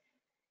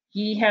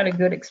 He had a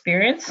good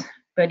experience,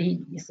 but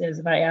he says,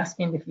 if I asked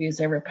him if he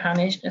was ever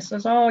punished, he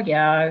says, oh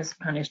yeah, I was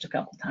punished a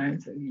couple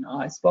times.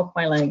 I spoke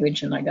my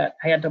language, and I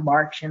had to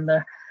march in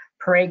the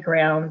parade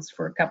grounds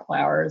for a couple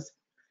hours.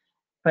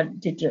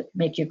 But did it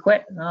make you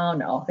quit? Oh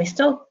no, they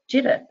still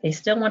did it. They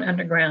still went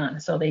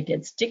underground. So they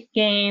did stick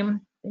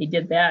game. They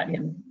did that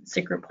in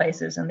secret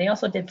places, and they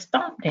also did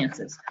stomp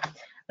dances.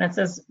 And it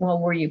says, well,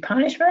 were you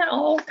punished for that?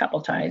 Oh, a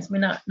couple times, but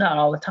not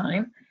all the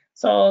time.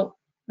 So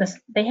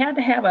they had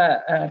to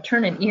have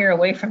turn an ear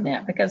away from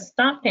that, because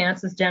stomp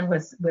dance is done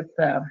with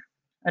a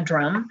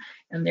drum,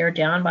 and they're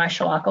down by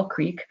Chilocco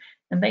Creek,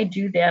 and they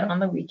do that on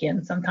the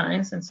weekend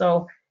sometimes. And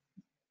so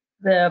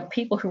the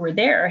people who were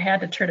there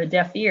had to turn a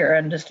deaf ear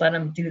and just let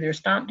them do their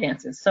stomp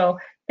dances. So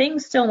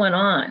things still went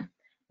on.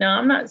 Now,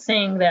 I'm not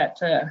saying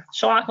that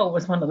Chilocco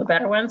was one of the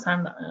better ones.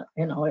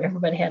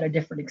 Everybody had a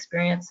different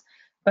experience,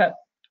 but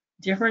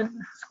different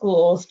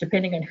schools,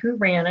 depending on who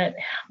ran it,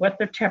 what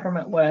their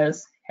temperament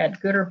was,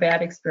 had good or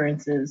bad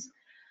experiences.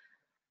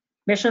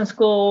 Mission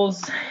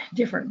schools,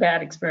 different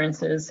bad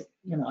experiences.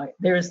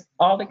 There's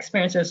all the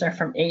experiences are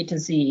from A to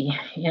Z,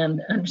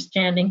 and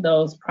understanding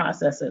those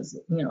processes,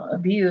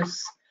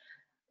 abuse,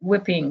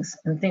 whippings,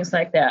 and things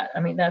like that. I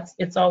mean,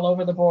 it's all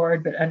over the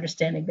board, but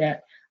understanding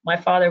that my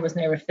father was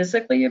never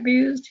physically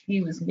abused.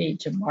 He was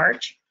made to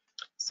march.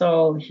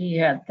 So he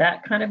had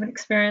that kind of an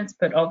experience,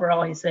 but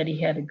overall he said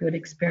he had a good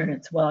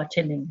experience while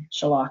attending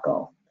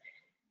Chilocco.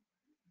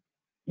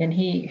 And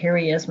here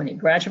he is when he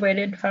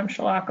graduated from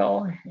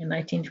Chilocco in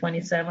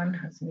 1927.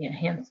 Isn't he a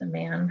handsome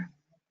man?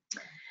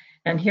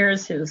 And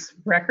here's his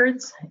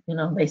records.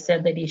 They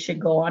said that he should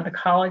go on to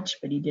college,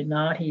 but he did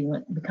not. He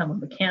went and become a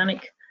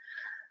mechanic.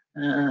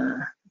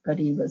 But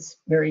he was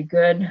very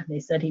good. They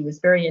said he was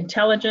very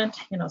intelligent,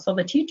 so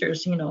the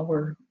teachers,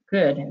 were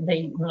good, and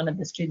they wanted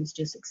the students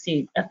to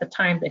succeed at the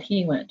time that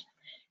he went.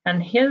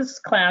 And his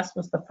class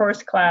was the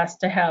first class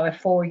to have a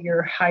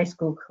 4-year high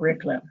school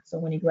curriculum. So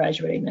when he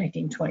graduated in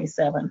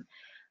 1927,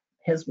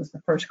 his was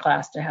the first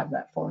class to have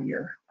that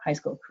 4-year high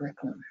school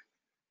curriculum.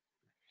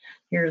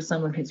 Here's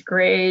some of his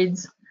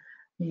grades.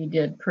 He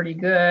did pretty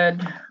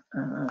good.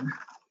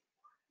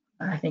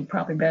 I think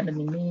probably better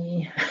than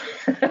me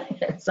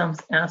in some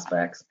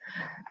aspects.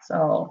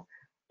 So,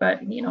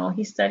 but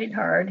he studied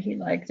hard. He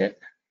liked it,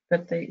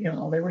 but they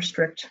were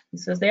strict. He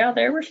says, yeah,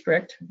 they were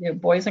strict. The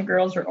boys and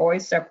girls were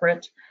always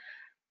separate.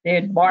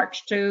 They'd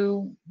march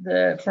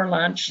for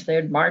lunch.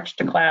 They'd march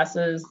to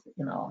classes,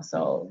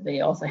 so they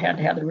also had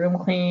to have the room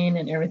clean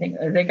and everything.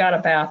 They got a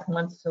bath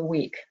once a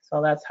week.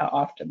 So that's how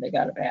often they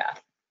got a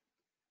bath.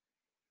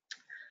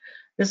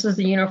 This is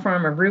the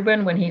uniform of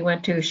Reuben when he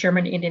went to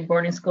Sherman Indian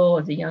Boarding School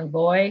as a young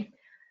boy.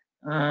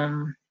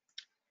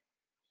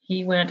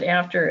 He went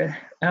after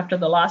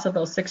the loss of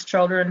those 6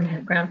 children.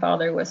 His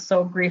grandfather was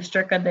so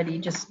grief-stricken that he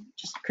just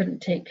couldn't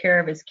take care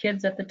of his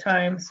kids at the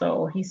time.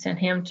 So he sent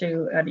him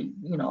to, at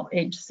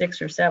age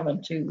 6 or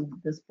 7, to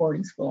this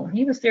boarding school.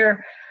 He was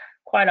there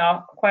quite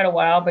a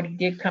while, but he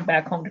did come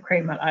back home to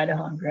Craigmont,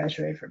 Idaho, and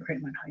graduate from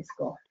Craigmont High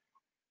School.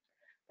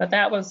 But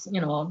that was,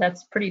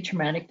 that's pretty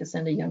traumatic to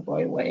send a young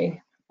boy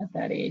away at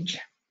that age.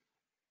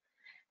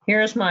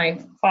 Here's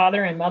my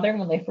father and mother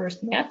when they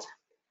first met.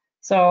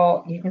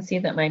 So you can see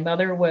that my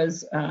mother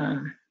was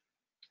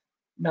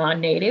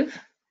non-native.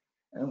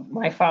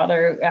 My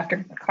father,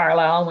 after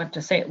Carlisle, went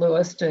to St.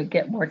 Louis to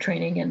get more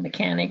training in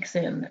mechanics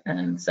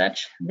and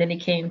such. Then he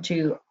came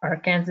to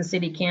Arkansas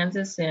City,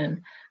 Kansas,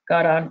 and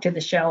got on to the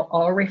Shell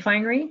Oil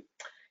Refinery.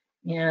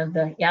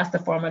 And he asked the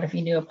foreman if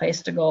he knew a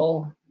place to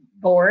go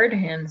board.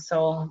 And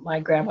so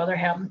my grandmother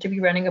happened to be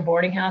running a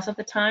boarding house at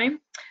the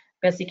time,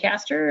 Bessie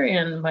Castor,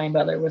 and my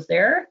mother was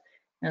there.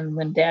 And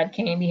when Dad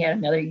came, he had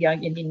another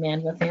young Indian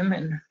man with him,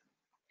 and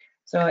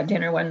So at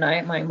dinner one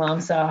night, my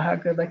mom saw how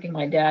good looking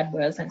my dad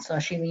was, and so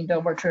she leaned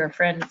over to her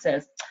friend and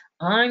says,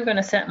 I'm going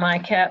to set my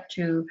cap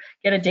to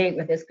get a date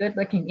with this good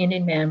looking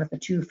Indian man with the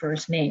 2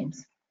 first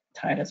names,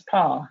 Titus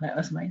Paul. That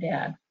was my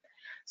dad.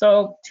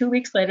 So 2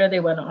 weeks later, they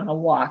went on a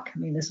walk. I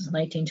mean, this is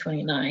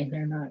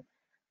 1929.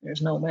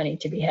 There's no money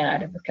to be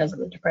had because of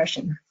the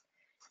Depression.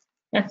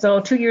 And so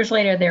 2 years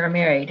later, they were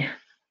married.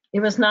 It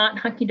was not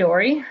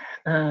hunky-dory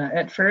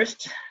at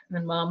first.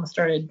 When mom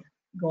started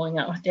going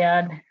out with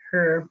dad,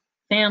 her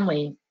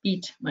family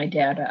beat my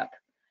dad up.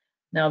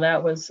 Now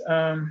that was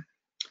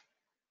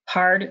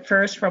hard at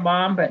first for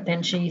mom, but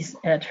then she's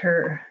at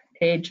her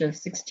age of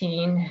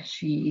 16,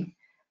 she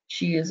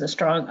is a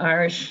strong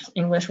Irish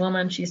English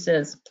woman. She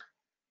says,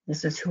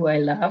 this is who I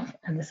love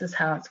and this is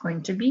how it's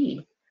going to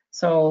be.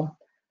 So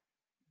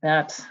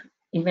that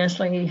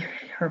eventually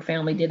her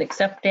family did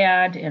accept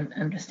dad and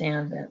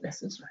understand that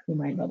this is who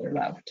my mother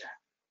loved.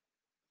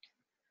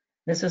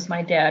 This is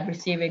my dad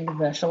receiving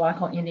the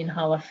Chilocco Indian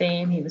Hall of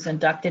Fame. He was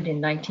inducted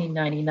in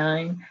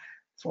 1999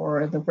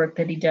 for the work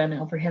that he'd done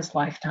over his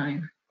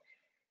lifetime.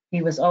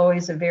 He was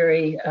always a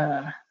very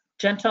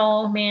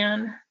gentle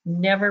man,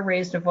 never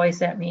raised a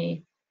voice at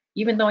me,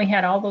 even though he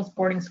had all those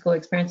boarding school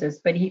experiences.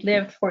 But he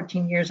lived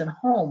 14 years at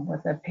home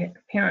with the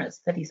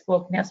parents that he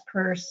spoke Nez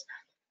Perce.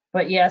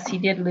 But yes, he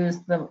did lose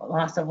the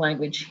loss of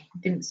language. He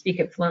didn't speak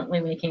it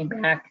fluently when he came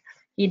back.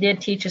 He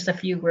did teach us a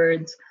few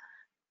words,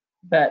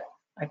 but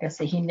like I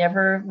say, he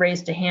never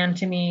raised a hand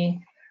to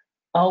me.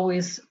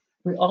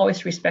 We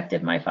always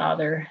respected my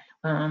father.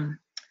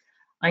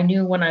 I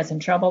knew when I was in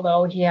trouble,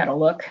 though, he had a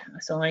look,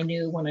 so I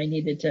knew when I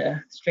needed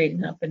to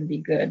straighten up and be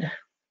good.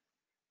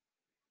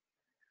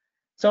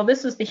 So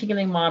this is the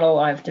healing model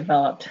I've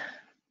developed.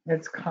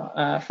 It's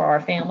for our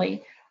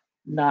family.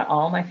 Not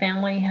all my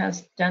family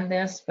has done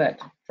this, but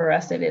for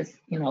us it is,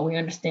 we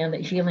understand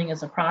that healing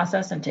is a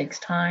process and takes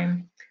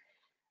time.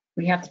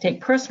 We have to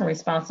take personal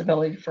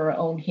responsibility for our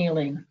own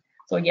healing.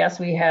 So yes,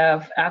 we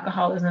have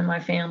alcoholism in my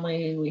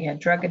family, we had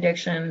drug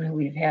addiction,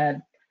 we've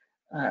had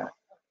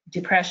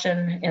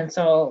depression, and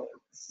so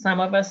some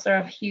of us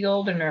are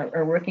healed and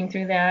are working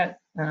through that,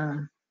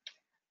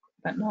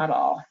 but not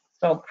all.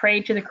 So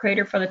pray to the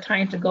Creator for the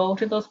time to go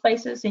to those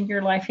places in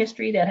your life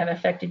history that have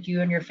affected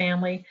you and your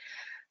family.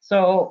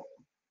 So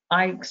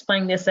I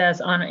explain this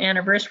as on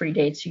anniversary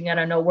dates, you got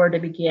to know where to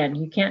begin.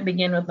 You can't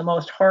begin with the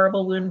most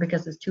horrible wound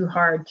because it's too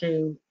hard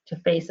to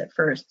face at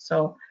first.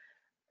 So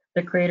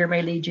the Creator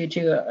may lead you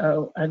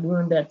to a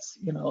wound that's,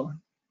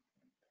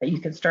 that you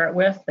can start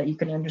with, that you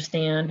can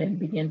understand and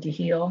begin to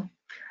heal.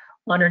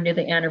 On or near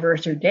the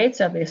anniversary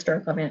dates of the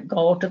historical event,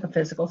 go to the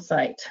physical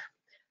site.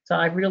 So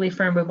I really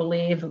firmly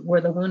believe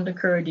where the wound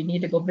occurred, you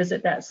need to go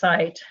visit that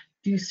site,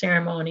 do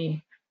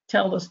ceremony,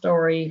 tell the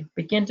story,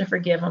 begin to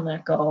forgive and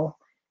let go.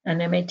 And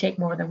it may take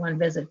more than one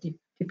visit,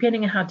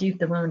 depending on how deep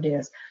the wound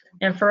is.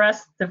 And for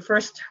us, the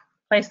first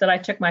place that I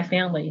took my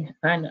family,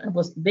 and it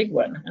was the big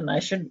one, and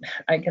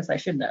I guess I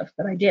shouldn't have,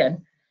 but I did.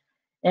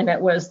 And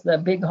it was the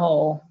Big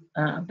Hole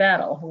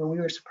battle where we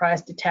were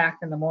surprised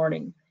attacked in the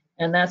morning.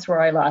 And that's where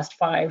I lost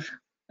 5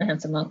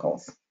 aunts and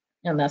uncles.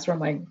 And that's where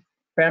my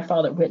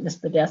grandfather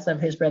witnessed the deaths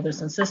of his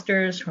brothers and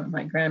sisters, where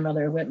my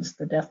grandmother witnessed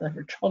the death of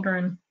her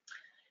children.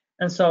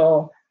 And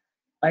so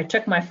I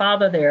took my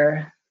father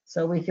there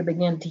so we could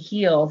begin to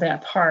heal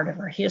that part of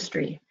our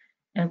history.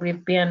 And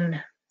we've been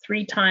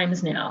 3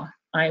 times now.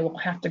 I will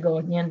have to go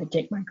again to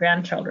take my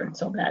grandchildren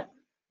so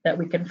that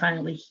we can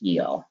finally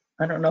heal.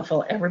 I don't know if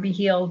I'll ever be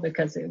healed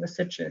because it was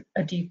such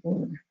a deep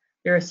wound.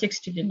 There are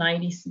 60 to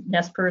 90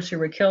 Nez Perce who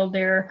were killed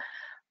there.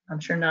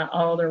 I'm sure not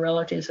all their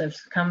relatives have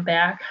come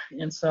back.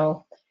 And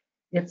so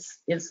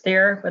it's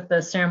there, but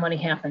the ceremony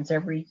happens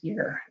every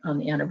year on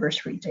the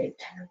anniversary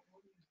date.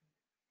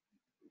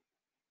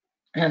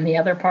 And the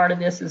other part of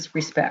this is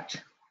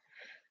respect.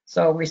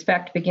 So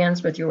respect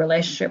begins with your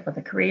relationship with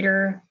the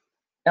Creator.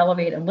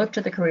 Elevate and look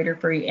to the Creator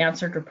for your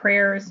answer to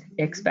prayers.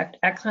 Expect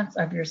excellence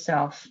of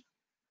yourself.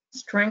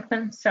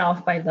 Strengthen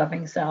self by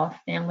loving self,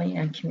 family,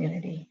 and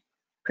community.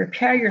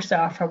 Prepare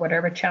yourself for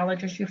whatever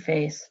challenges you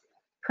face.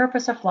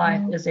 Purpose of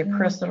life is a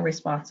personal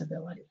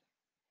responsibility.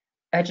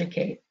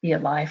 Educate, be a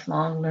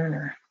lifelong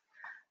learner.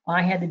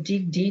 I had to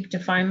dig deep to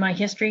find my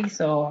history,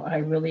 so I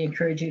really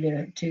encourage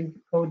you to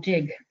go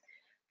dig.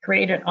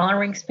 Create an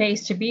honoring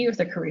space to be with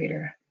the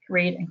Creator.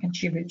 Create and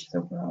contribute to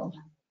the world.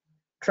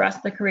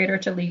 Trust the Creator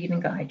to lead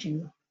and guide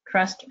you.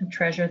 Trust and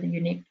treasure the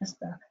uniqueness,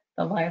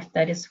 the life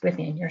that is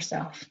within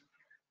yourself.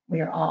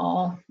 We are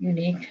all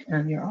unique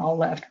and we are all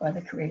loved by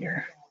the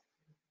Creator.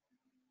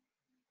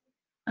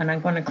 And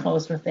I'm going to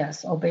close with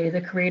this. Obey the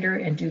Creator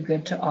and do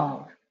good to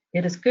all.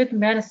 It is good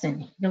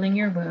medicine, healing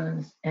your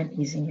wounds and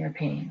easing your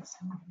pains.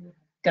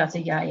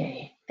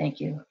 Gazayaye. Thank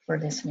you for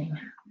listening.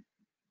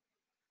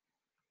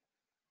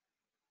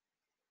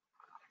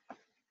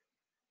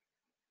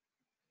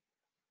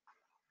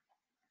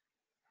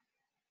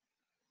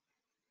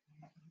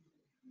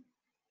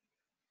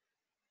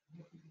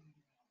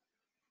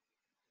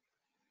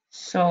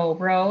 So,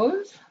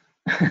 Rose.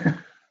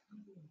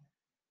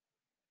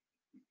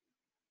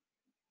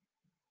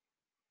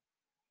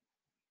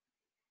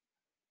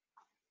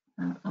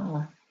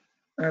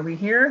 Are we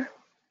here?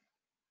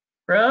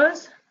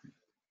 Rose?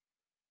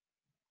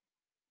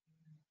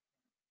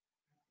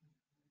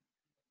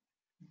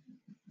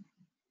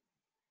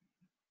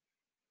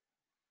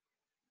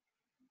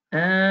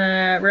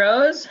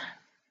 Rose?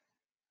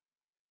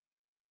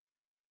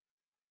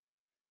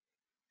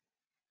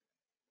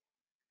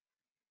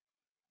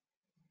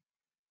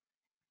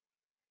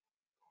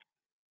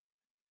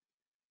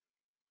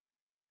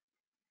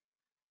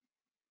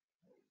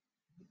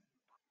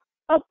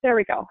 Oh, there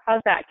we go.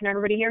 How's that? Can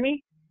everybody hear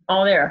me?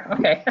 Oh, there.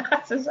 Okay.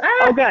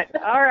 Oh, good.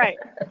 All right.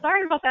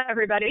 Sorry about that,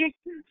 everybody.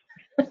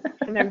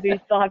 Sometimes we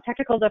still have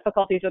technical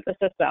difficulties with the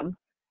system.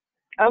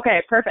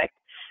 Okay, perfect.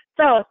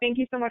 So thank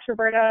you so much,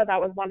 Roberta.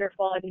 That was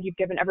wonderful. I think you've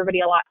given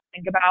everybody a lot to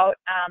think about.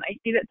 I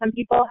see that some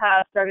people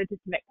have started to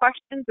submit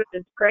questions, which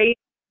is great.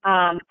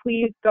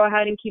 Please go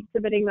ahead and keep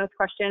submitting those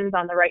questions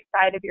on the right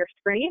side of your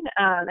screen,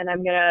 and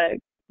I'm going to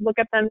look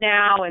at them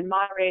now and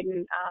moderate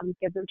and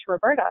give them to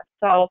Roberta.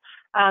 So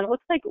it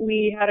looks like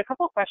we had a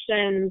couple of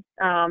questions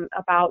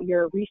about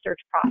your research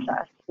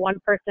process. One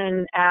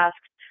person asked,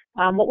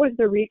 what was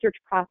the research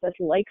process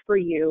like for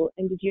you,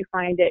 and did you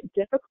find it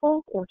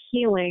difficult or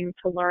healing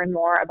to learn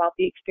more about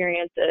the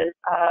experiences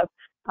of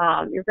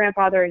your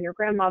grandfather and your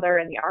grandmother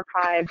in the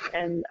archives,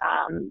 and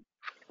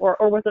or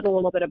was it a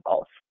little bit of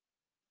both?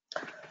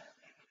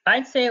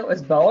 I'd say it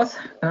was both.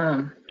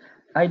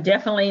 I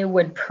definitely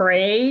would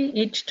pray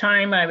each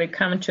time I would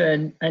come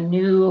to a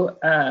new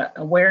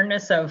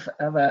awareness of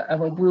a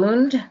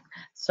wound.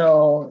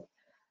 So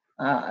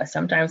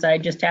sometimes I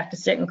just have to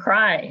sit and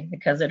cry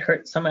because it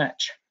hurts so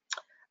much.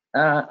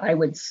 I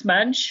would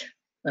smudge.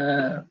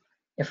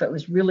 If it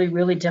was really,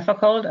 really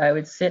difficult, I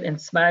would sit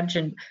and smudge.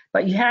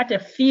 But you had to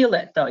feel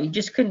it, though. You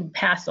just couldn't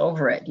pass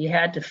over it. You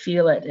had to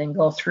feel it and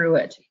go through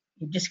it.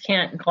 You just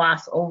can't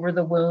gloss over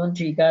the wound.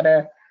 You got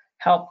to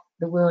help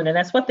the wound. And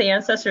that's what the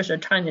ancestors are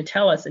trying to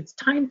tell us. It's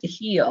time to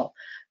heal.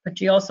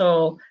 But you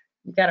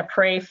got to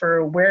pray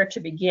for where to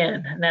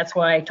begin. And that's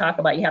why I talk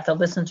about you have to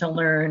listen to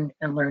learn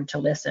and learn to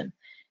listen.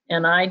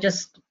 And I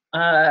just...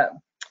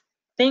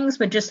 things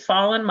would just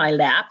fall in my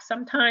lap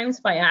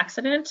sometimes by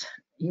accident,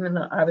 even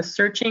though I was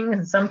searching.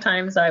 And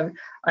sometimes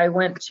I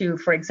went to,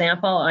 for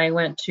example, I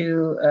went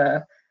to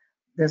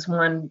this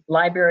one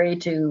library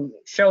to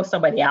show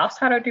somebody else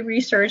how to do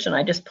research, and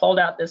I just pulled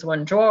out this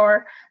one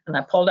drawer and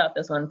I pulled out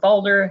this one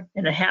folder,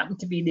 and it happened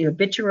to be the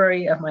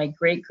obituary of my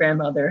great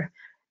grandmother,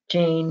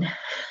 Jane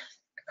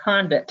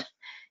Condit.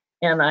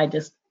 And I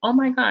just, oh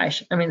my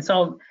gosh, I mean,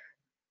 so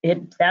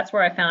that's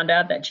where I found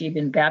out that she'd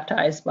been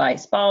baptized by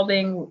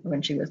Spalding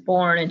when she was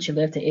born, and she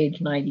lived to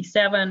age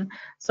 97.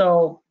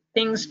 So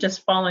things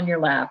just fall in your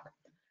lap.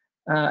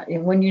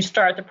 And when you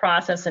start the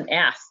process and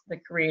ask the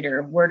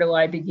Creator, where do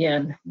I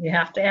begin? You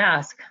have to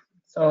ask.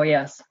 So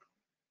yes.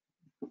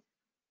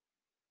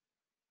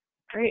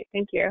 Great,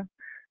 thank you.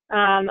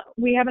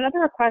 We have another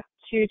request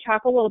to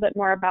talk a little bit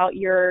more about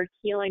your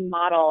healing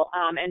model,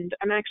 and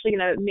I'm actually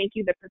going to make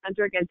you the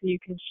presenter again so you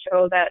can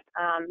show that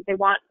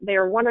they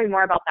are wondering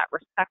more about that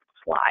respect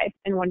slide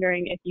and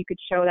wondering if you could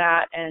show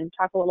that and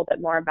talk a little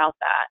bit more about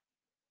that.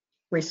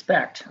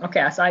 Respect.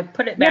 Okay, so I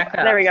put it back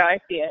up. There we go. I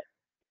see it.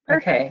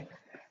 Perfect. Okay.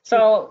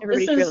 So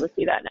everybody should be able to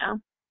see that now.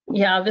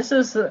 Yeah,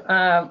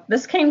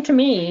 this came to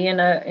me in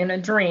a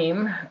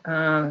dream.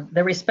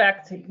 The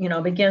respect,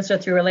 begins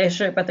with your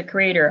relationship with the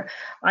Creator.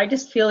 I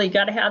just feel you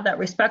got to have that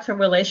respectful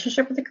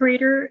relationship with the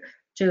Creator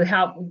to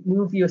help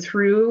move you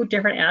through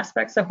different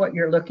aspects of what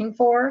you're looking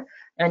for.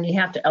 And you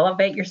have to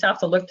elevate yourself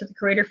to look to the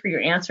Creator for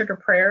your answer to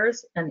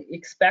prayers and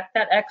expect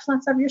that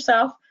excellence of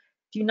yourself.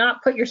 Do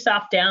not put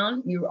yourself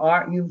down.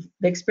 The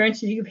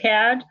experiences you've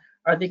had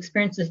are the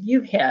experiences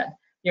you've had.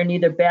 They're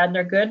neither bad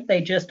nor good. They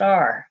just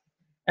are.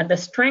 And the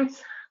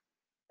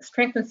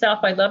strengthen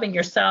self by loving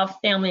yourself,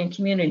 family, and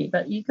community.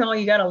 But you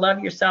got to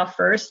love yourself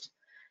first.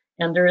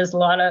 And there is a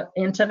lot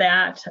into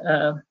that.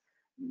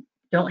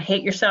 Don't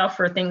hate yourself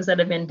for things that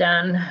have been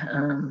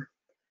done.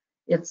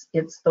 It's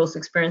those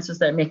experiences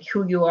that make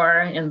who you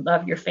are, and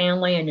love your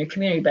family and your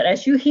community. But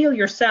as you heal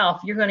yourself,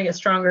 you're going to get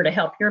stronger to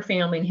help your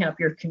family and help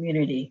your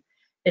community.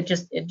 It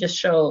just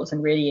shows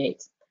and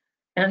radiates.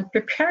 And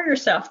prepare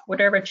yourself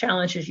whatever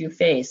challenges you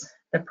face.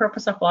 The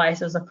purpose of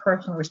life is a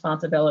personal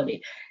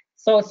responsibility.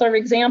 So for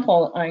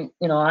example,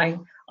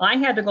 I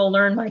had to go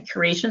learn my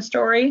creation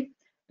story.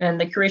 And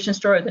the creation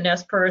story of the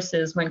Nez Perce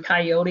is when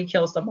Coyote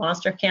kills the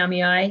monster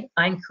Kamiai.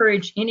 I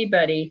encourage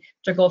anybody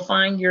to go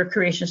find your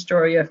creation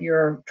story of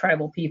your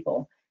tribal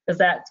people, because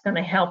that's going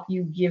to help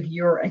you give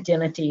your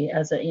identity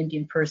as an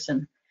Indian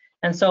person.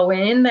 And so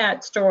in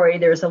that story,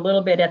 there's a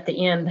little bit at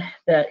the end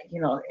that,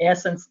 in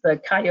essence, the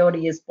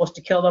coyote is supposed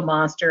to kill the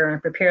monster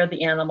and prepare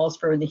the animals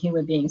for when the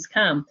human beings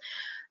come.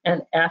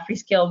 And after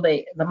he's killed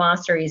the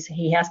monster,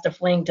 he has to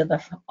fling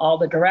to all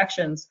the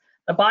directions,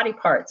 the body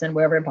parts, and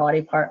wherever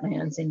body part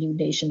lands, a new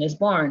nation is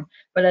born.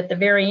 But at the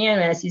very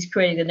end, as he's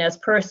creating the Nez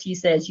Perce, he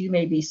says, you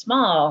may be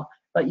small,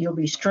 but you'll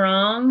be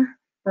strong,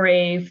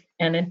 brave,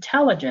 and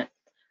intelligent.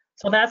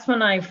 So that's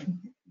when I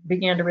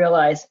began to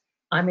realize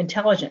I'm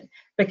intelligent,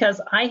 because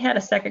I had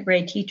a second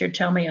grade teacher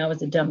tell me I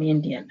was a dumb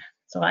Indian.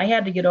 So I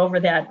had to get over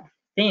that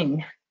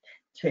thing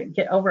to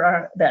get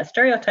over that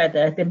stereotype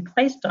that had been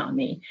placed on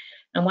me.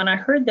 And when I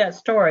heard that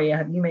story,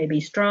 you may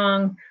be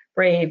strong,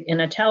 brave,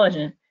 and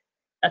intelligent.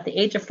 At the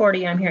age of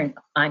 40, I'm hearing,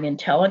 I'm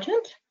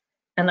intelligent.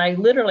 And I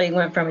literally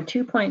went from a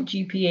 2-point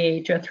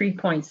GPA to a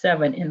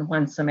 3.7 in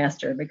one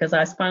semester because I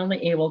was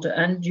finally able to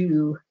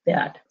undo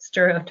that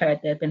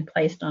stereotype that had been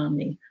placed on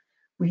me.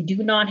 We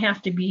do not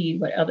have to be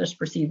what others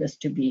perceive us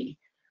to be.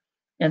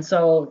 And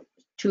so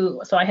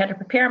I had to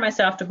prepare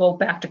myself to go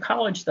back to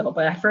college though,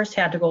 but I first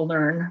had to go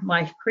learn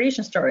my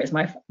creation stories.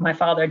 My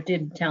father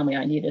did tell me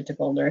I needed to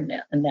go learn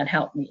that, and that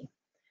helped me.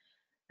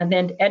 And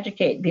then to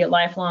educate, be a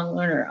lifelong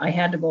learner, I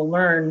had to go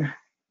learn.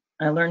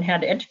 I learned how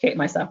to educate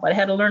myself. I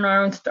had to learn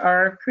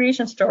our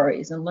creation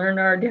stories and learn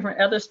our different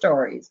other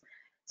stories.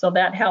 So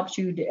that helps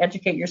you to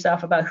educate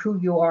yourself about who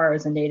you are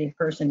as a Native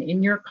person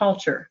in your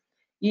culture.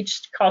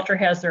 Each culture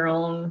has their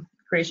own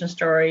creation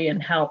story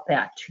and help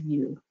that to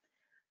you.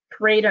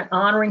 Create an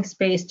honoring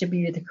space to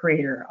be the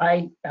creator.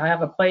 I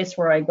have a place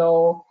where I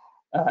go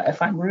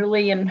if I'm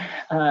really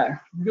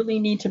really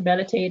need to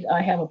meditate.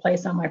 I have a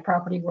place on my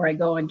property where I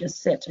go and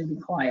just sit and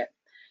be quiet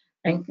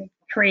and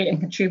create and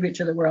contribute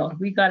to the world.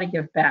 We got to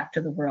give back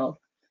to the world.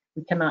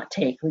 We cannot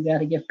take. We got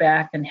to give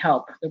back and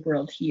help the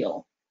world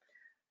heal.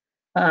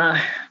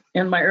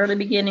 In my early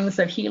beginnings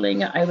of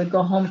healing, I would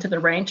go home to the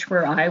ranch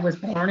where I was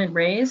born and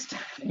raised,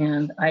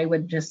 and I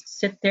would just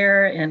sit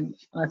there, and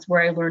that's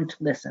where I learned to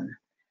listen.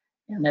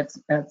 And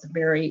that's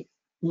very,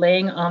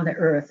 laying on the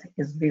earth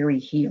is very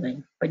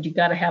healing, but you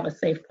got to have a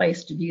safe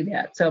place to do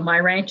that. So my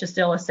ranch is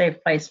still a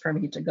safe place for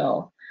me to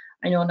go.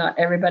 I know not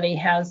everybody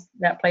has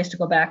that place to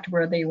go back to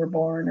where they were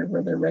born or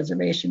where their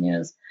reservation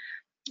is,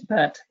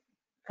 but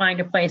find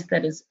a place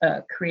that is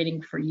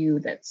creating for you,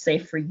 that's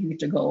safe for you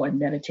to go and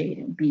meditate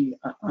and be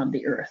on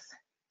the earth.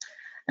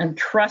 And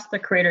trust the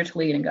creator to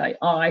lead and guide.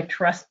 Oh, I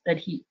trust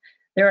that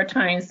there are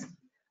times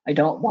I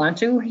don't want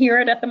to hear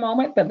it at the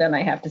moment, but then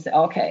I have to say,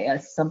 okay,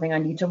 it's something I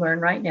need to learn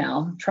right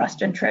now.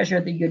 Trust and treasure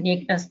the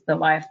uniqueness, the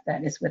life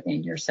that is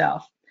within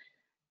yourself.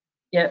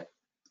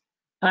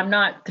 I'm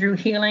not through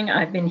healing.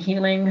 I've been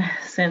healing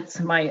since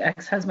my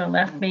ex-husband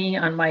left me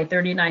on my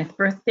 39th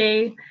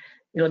birthday.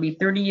 It'll be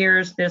 30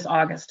 years this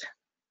August.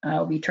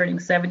 I'll be turning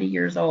 70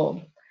 years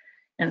old.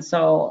 And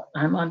so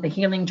I'm on the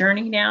healing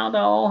journey now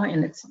though,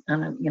 and it's,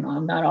 I'm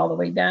not all the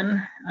way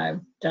done.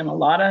 I've done a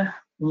lot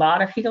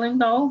of healing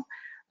though.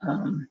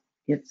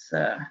 It's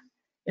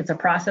a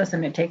process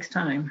and it takes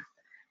time.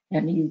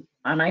 And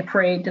I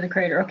prayed to the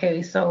creator,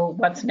 okay, so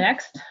what's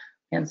next?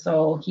 And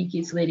so he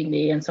keeps leading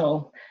me. And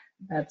so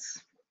that's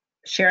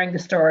sharing the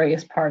story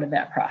is part of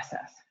that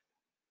process.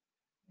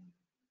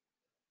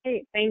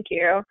 Great, thank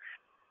you.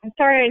 I'm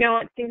sorry, I know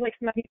it seems like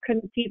some of you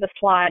couldn't see the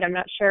slide. I'm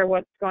not sure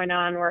what's going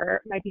on. We're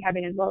might be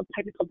having a little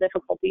technical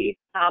difficulty.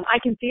 I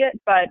can see it,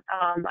 but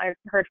I've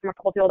heard from a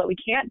couple people that we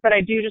can't. But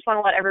I do just want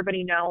to let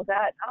everybody know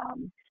that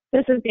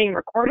this is being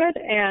recorded,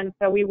 and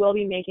so we will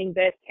be making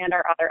this and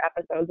our other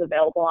episodes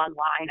available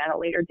online at a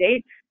later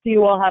date, so you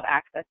will have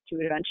access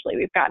to it eventually.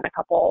 We've gotten a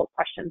couple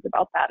questions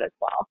about that as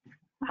well.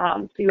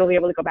 So you'll be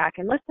able to go back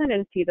and listen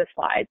and see the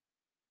slides.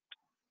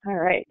 All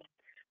right.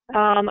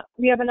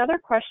 We have another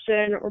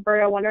question,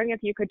 Roberta, wondering if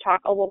you could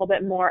talk a little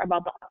bit more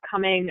about the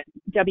upcoming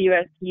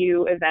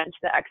WSU event,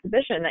 the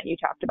exhibition that you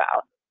talked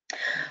about.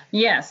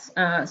 Yes,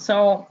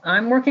 so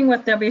I'm working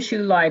with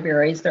WSU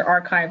libraries, their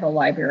archival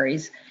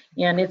libraries,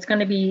 and it's going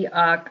to be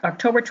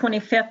October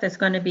 25th is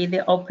going to be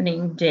the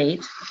opening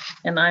date,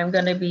 and I'm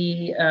going to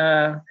be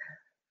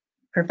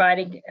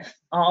providing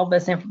all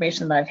this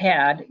information that I've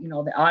had,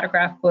 the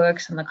autograph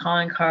books and the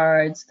calling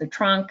cards, the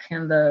trunk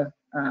and the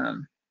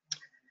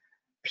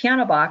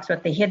piano box,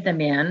 what they hid them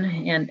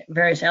in, and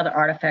various other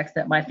artifacts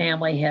that my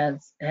family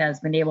has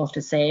been able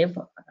to save.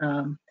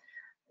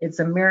 It's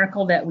a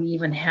miracle that we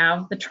even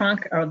have the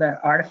trunk or the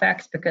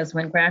artifacts, because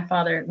when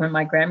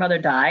my grandmother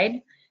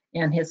died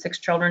and his 6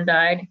 children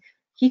died,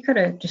 he could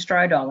have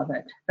destroyed all of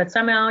it. But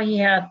somehow he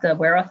had the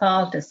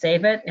wherewithal to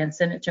save it and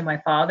send it to my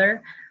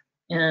father.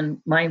 And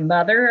my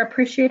mother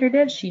appreciated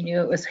it. She knew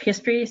it was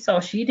history,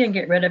 so she didn't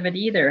get rid of it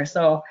either.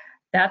 So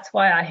that's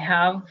why I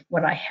have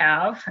what I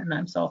have, and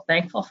I'm so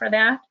thankful for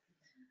that.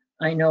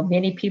 I know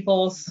many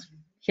people's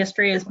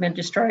history has been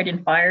destroyed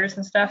in fires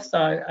and stuff,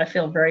 so I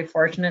feel very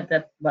fortunate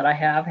that what I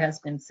have has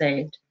been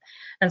saved.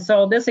 And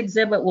so this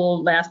exhibit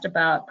will last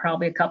about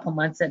probably a couple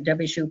months at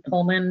WSU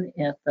Pullman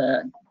at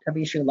the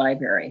WSU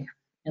Library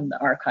in the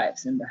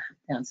archives in the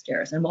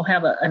downstairs. And we'll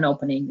have an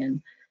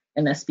opening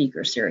and a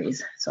speaker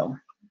series. So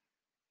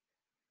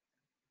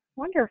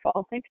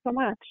wonderful, thanks so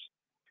much.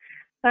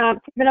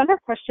 Another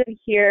question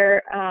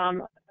here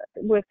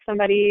with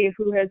somebody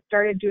who has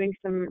started doing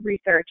some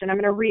research, and I'm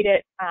going to read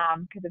it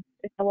because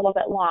it's a little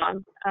bit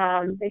long.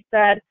 They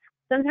said,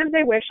 sometimes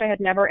I wish I had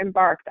never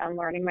embarked on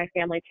learning my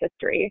family's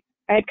history.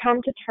 I had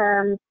come to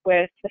terms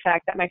with the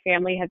fact that my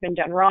family had been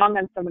done wrong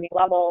on so many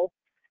levels,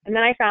 and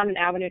then I found an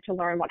avenue to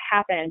learn what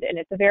happened, and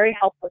it's a very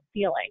helpless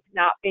feeling,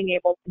 not being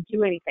able to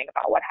do anything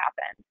about what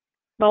happened.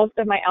 Most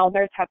of my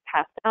elders have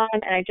passed on,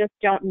 and I just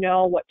don't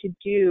know what to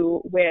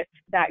do with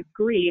that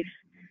grief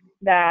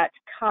that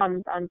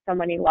comes on so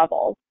many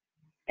levels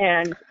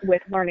and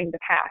with learning the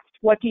past.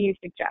 What do you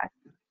suggest?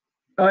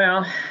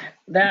 Well,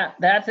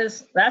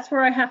 that's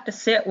where I have to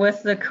sit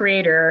with the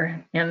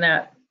creator in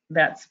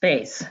that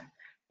space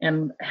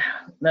and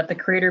let the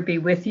creator be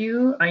with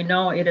you. I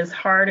know it is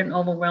hard and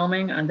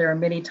overwhelming, and there are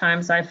many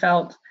times I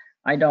felt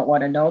I don't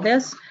want to know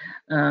this.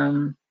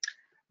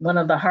 One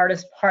of the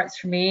hardest parts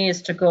for me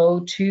is to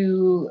go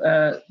to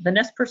the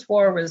Nez Perce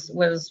War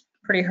was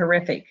pretty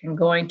horrific, and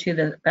going to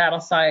the battle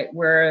site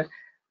where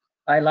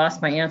I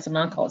lost my aunts and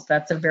uncles.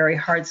 That's a very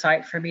hard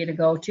site for me to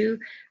go to,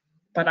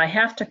 but I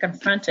have to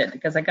confront it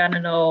because I got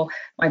to know.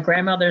 My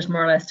grandmother's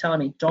more or less telling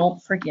me,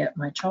 don't forget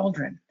my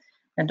children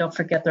and don't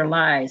forget their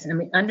lives. I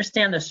mean,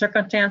 understand the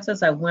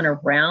circumstances. I went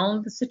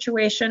around the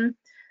situation,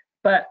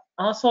 but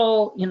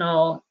also,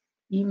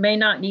 you may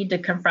not need to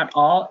confront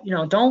all,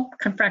 don't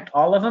confront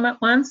all of them at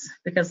once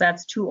because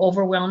that's too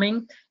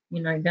overwhelming.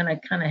 You're going to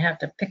kind of have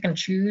to pick and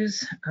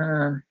choose,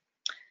 and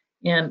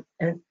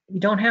you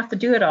don't have to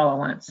do it all at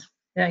once.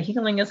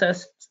 Healing is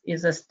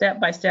a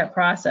step-by-step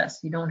process.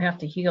 You don't have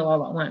to heal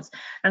all at once.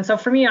 And so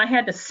for me, I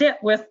had to sit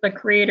with the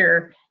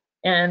creator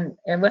and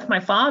with my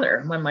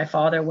father. When my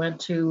father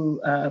went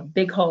to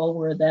Big Hole,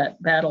 where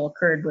that battle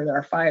occurred, where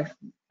our 5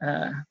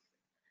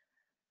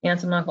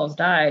 aunts and uncles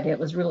died, it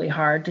was really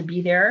hard to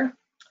be there.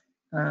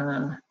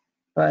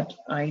 But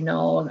I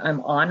know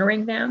I'm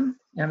honoring them.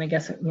 And I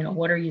guess,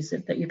 what are you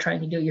that you're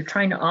trying to do? You're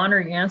trying to honor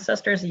your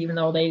ancestors, even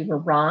though they were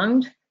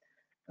wronged.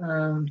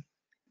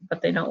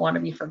 But they don't want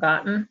to be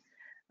forgotten.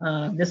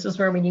 This is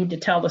where we need to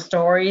tell the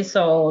story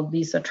so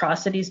these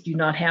atrocities do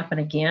not happen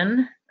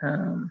again.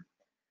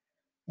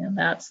 And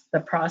that's the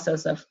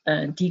process of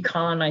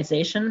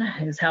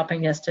decolonization, is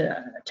helping us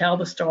to tell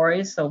the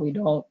stories so we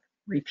don't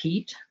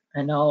repeat.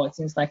 I know it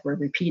seems like we're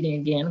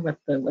repeating again with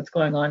what's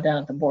going on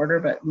down at the border,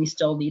 but we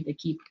still need to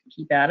keep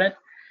at it.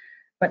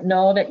 But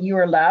know that you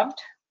are loved.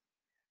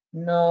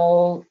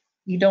 Know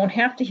you don't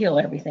have to heal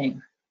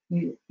everything.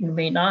 You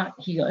may not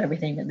heal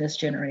everything in this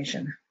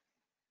generation.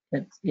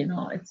 It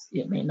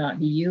may not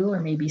be you,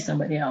 it may be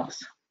somebody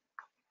else.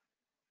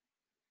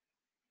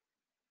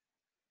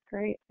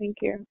 Great, thank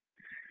you.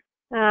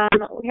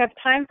 We have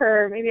time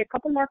for maybe a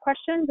couple more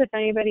questions. If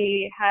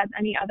anybody has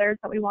any others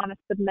that we want to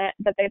submit,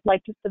 that they'd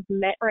like to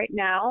submit right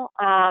now.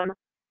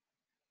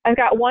 I've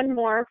got one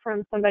more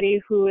from somebody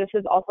who this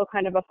is also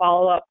kind of a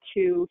follow-up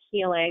to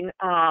healing.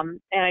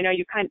 And I know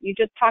you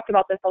just talked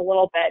about this a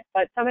little bit,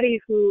 but somebody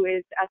who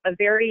is at the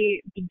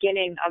very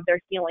beginning of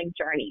their healing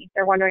journey.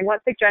 They're wondering,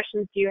 what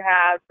suggestions do you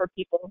have for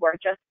people who are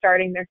just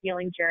starting their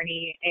healing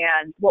journey,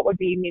 and what would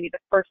be maybe the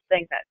first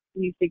thing that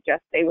you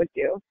suggest they would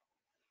do?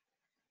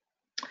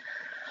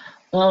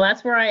 Well,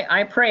 that's where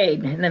I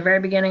prayed. In the very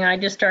beginning, I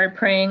just started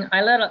praying.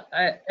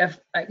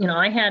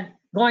 I had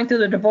going through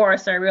the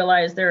divorce, I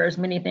realized there are as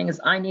many things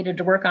I needed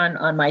to work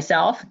on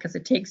myself, because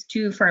it takes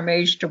 2 for a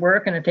marriage to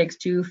work and it takes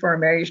 2 for a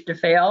marriage to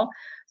fail.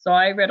 So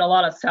I read a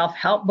lot of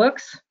self-help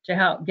books to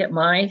help get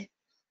my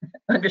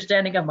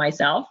understanding of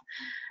myself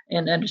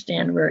and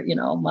understand where,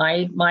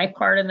 my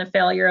part in the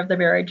failure of the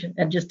marriage,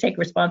 and just take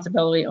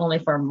responsibility only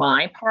for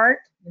my part.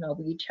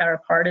 We each had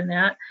our part in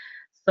that.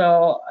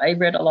 So I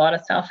read a lot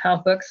of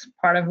self-help books.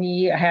 Part of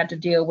me, I had to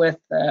deal with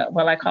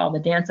what I call the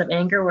dance of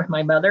anger with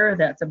my mother.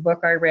 That's a book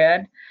I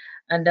read.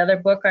 Another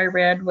book I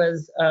read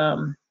was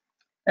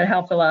that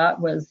helped a lot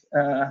was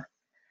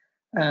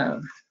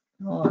I'm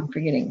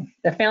forgetting,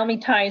 The Family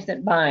Ties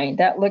That Bind.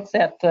 That looks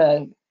at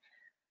the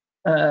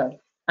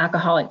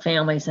alcoholic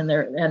families and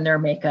their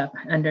makeup,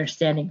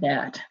 understanding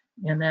that.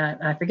 And that,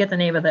 I forget the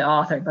name of the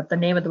author, but the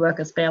name of the book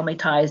is Family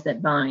Ties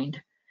That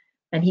Bind.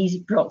 And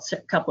he wrote a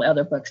couple of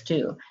other books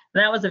too.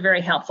 And that was a very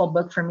helpful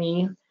book for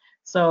me.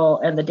 So,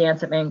 and The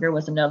Dance of Anger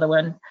was another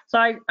one. So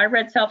I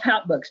read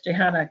self-help books to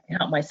how to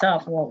help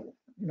myself. Well,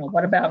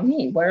 what about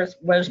me?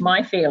 Where's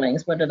my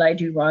failings? What did I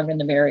do wrong in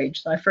the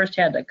marriage? So I first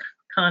had to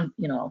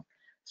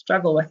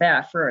struggle with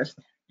that first.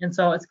 And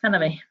so it's kind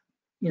of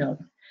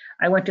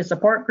I went to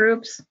support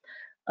groups.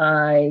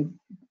 I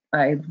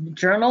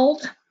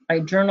journaled. I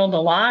journaled a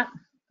lot.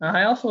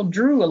 I also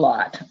drew a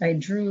lot.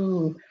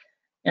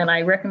 And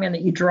I recommend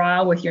that you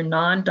draw with your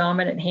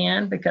non-dominant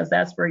hand, because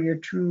that's where your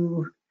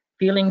true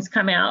feelings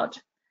come out.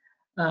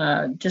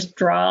 Just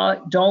draw.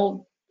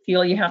 Don't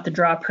feel you have to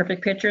draw a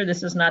perfect picture.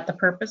 This is not the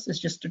purpose. It's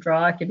just to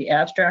draw. It could be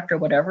abstract or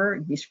whatever. It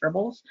could be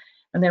scribbles.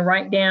 And then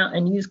write down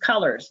and use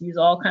colors. Use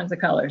all kinds of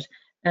colors.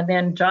 And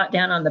then jot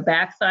down on the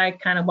back side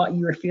kind of what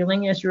you were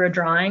feeling as you were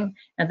drawing,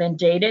 and then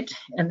date it,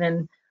 and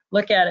then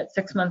look at it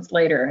 6 months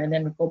later, and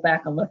then go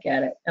back and look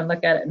at it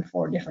in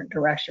 4 different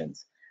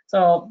directions.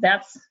 So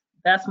that's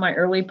my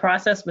early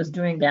process, was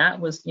doing that,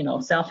 was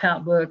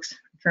self-help books,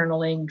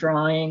 journaling,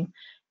 drawing,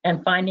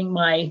 and finding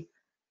my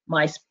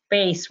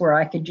space where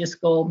I could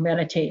just go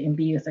meditate and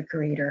be with the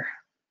creator,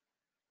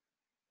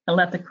 and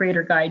let the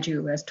creator guide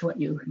you as to what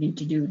you need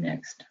to do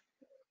next.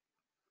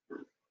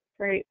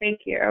 Great, thank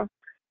you.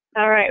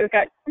 All right, we've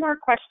got 2 more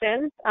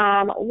questions.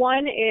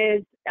 One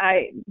is,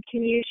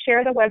 can you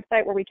share the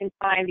website where we can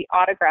find the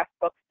autographed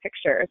book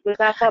pictures? Was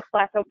that the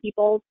Plateau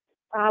People's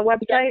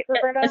website,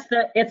 Roberta?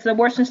 It's the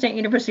Washington State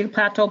University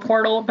Plateau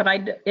portal, but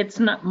it is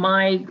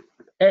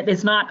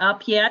not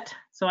up yet,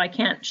 so I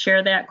can't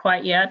share that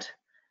quite yet.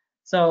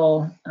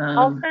 So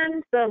I'll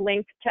send the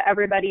link to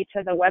everybody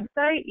to the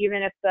website,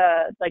 even if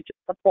just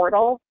the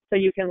portal, so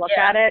you can look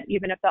at it,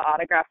 even if the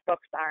autograph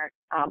books aren't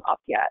up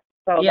yet.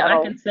 So yeah,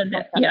 I can send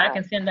that. Yeah, I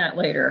can send that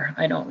later.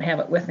 I don't have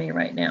it with me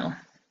right now.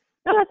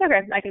 No, that's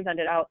okay. I can send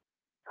it out.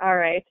 All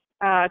right.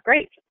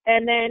 Great.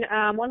 And then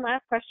one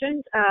last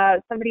question.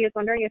 Somebody is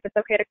wondering if it's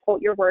okay to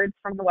quote your words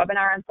from the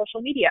webinar on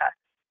social media.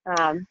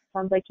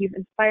 Sounds like you've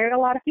inspired a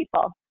lot of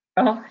people.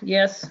 Oh,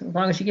 yes, as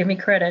long as you give me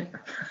credit.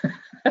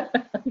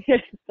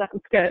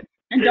 Sounds good.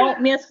 And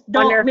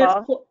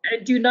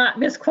do not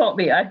misquote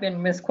me. I've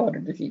been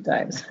misquoted a few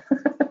times.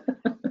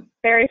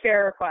 Very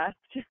fair request.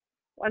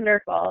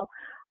 Wonderful.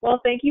 Well,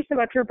 thank you so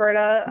much,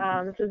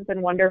 Roberta. This has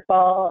been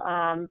wonderful.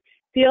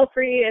 Feel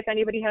free, if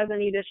anybody has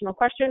any additional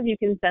questions, you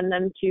can send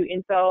them to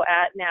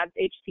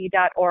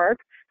info@nabshc.org.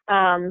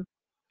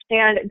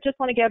 And just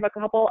want to give a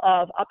couple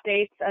of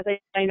updates, as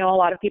I know a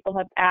lot of people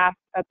have asked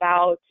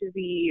about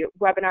the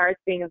webinars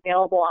being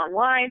available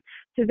online.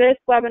 So this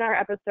webinar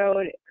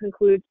episode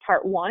concludes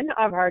part 1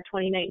 of our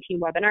 2019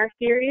 webinar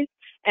series,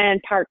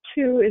 and part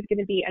 2 is going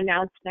to be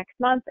announced next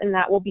month, and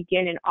that will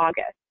begin in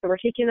August. So we're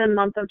taking the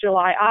month of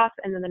July off,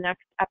 and then the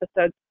next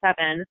episode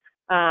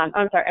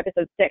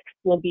 6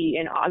 will be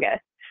in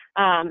August.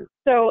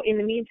 So in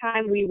the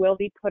meantime, we will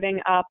be putting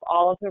up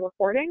all of the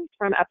recordings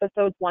from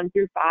episodes 1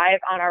 through 5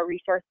 on our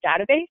resource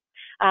database.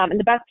 And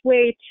the best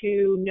way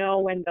to know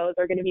when those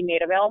are going to be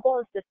made available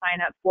is to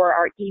sign up for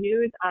our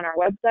e-news on our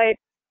website,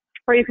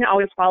 or you can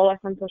always follow us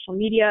on social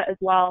media as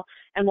well,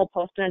 and we'll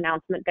post an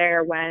announcement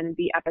there when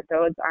the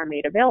episodes are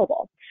made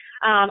available.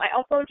 I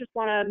also just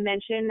want to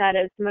mention that,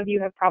 as some of you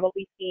have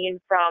probably seen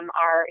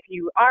if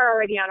you are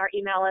already on our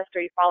email list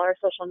or you follow our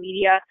social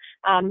media,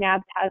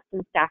 NABS has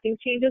some staffing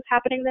changes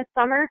happening this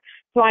summer.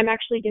 So I'm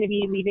actually going to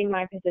be leaving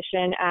my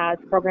position as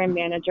program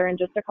manager in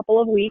just a couple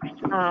of weeks,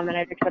 and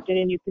I've accepted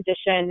a new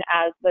position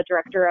as the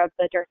director of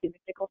the Darcy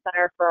McNichol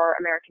Center for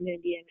American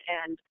Indian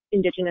and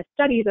Indigenous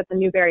Studies at the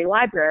Newberry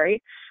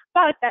Library.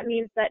 But that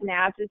means that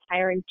NABS is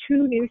hiring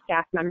 2 new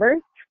staff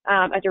members,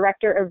 a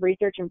director of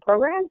research and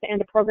programs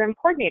and a program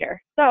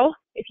coordinator. So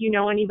if you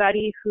know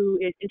anybody who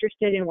is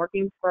interested in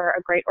working for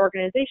a great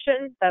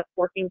organization that's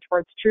working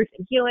towards truth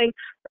and healing,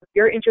 or if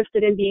you're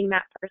interested in being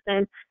that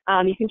person,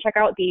 you can check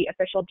out the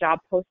official job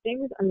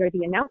postings under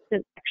the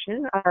announcement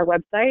section of our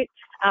website.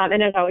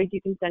 And as always,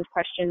 you can send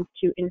questions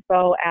to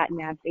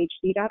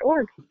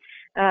info@nabshc.org.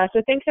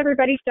 So thanks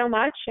everybody so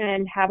much,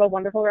 and have a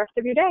wonderful rest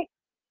of your day.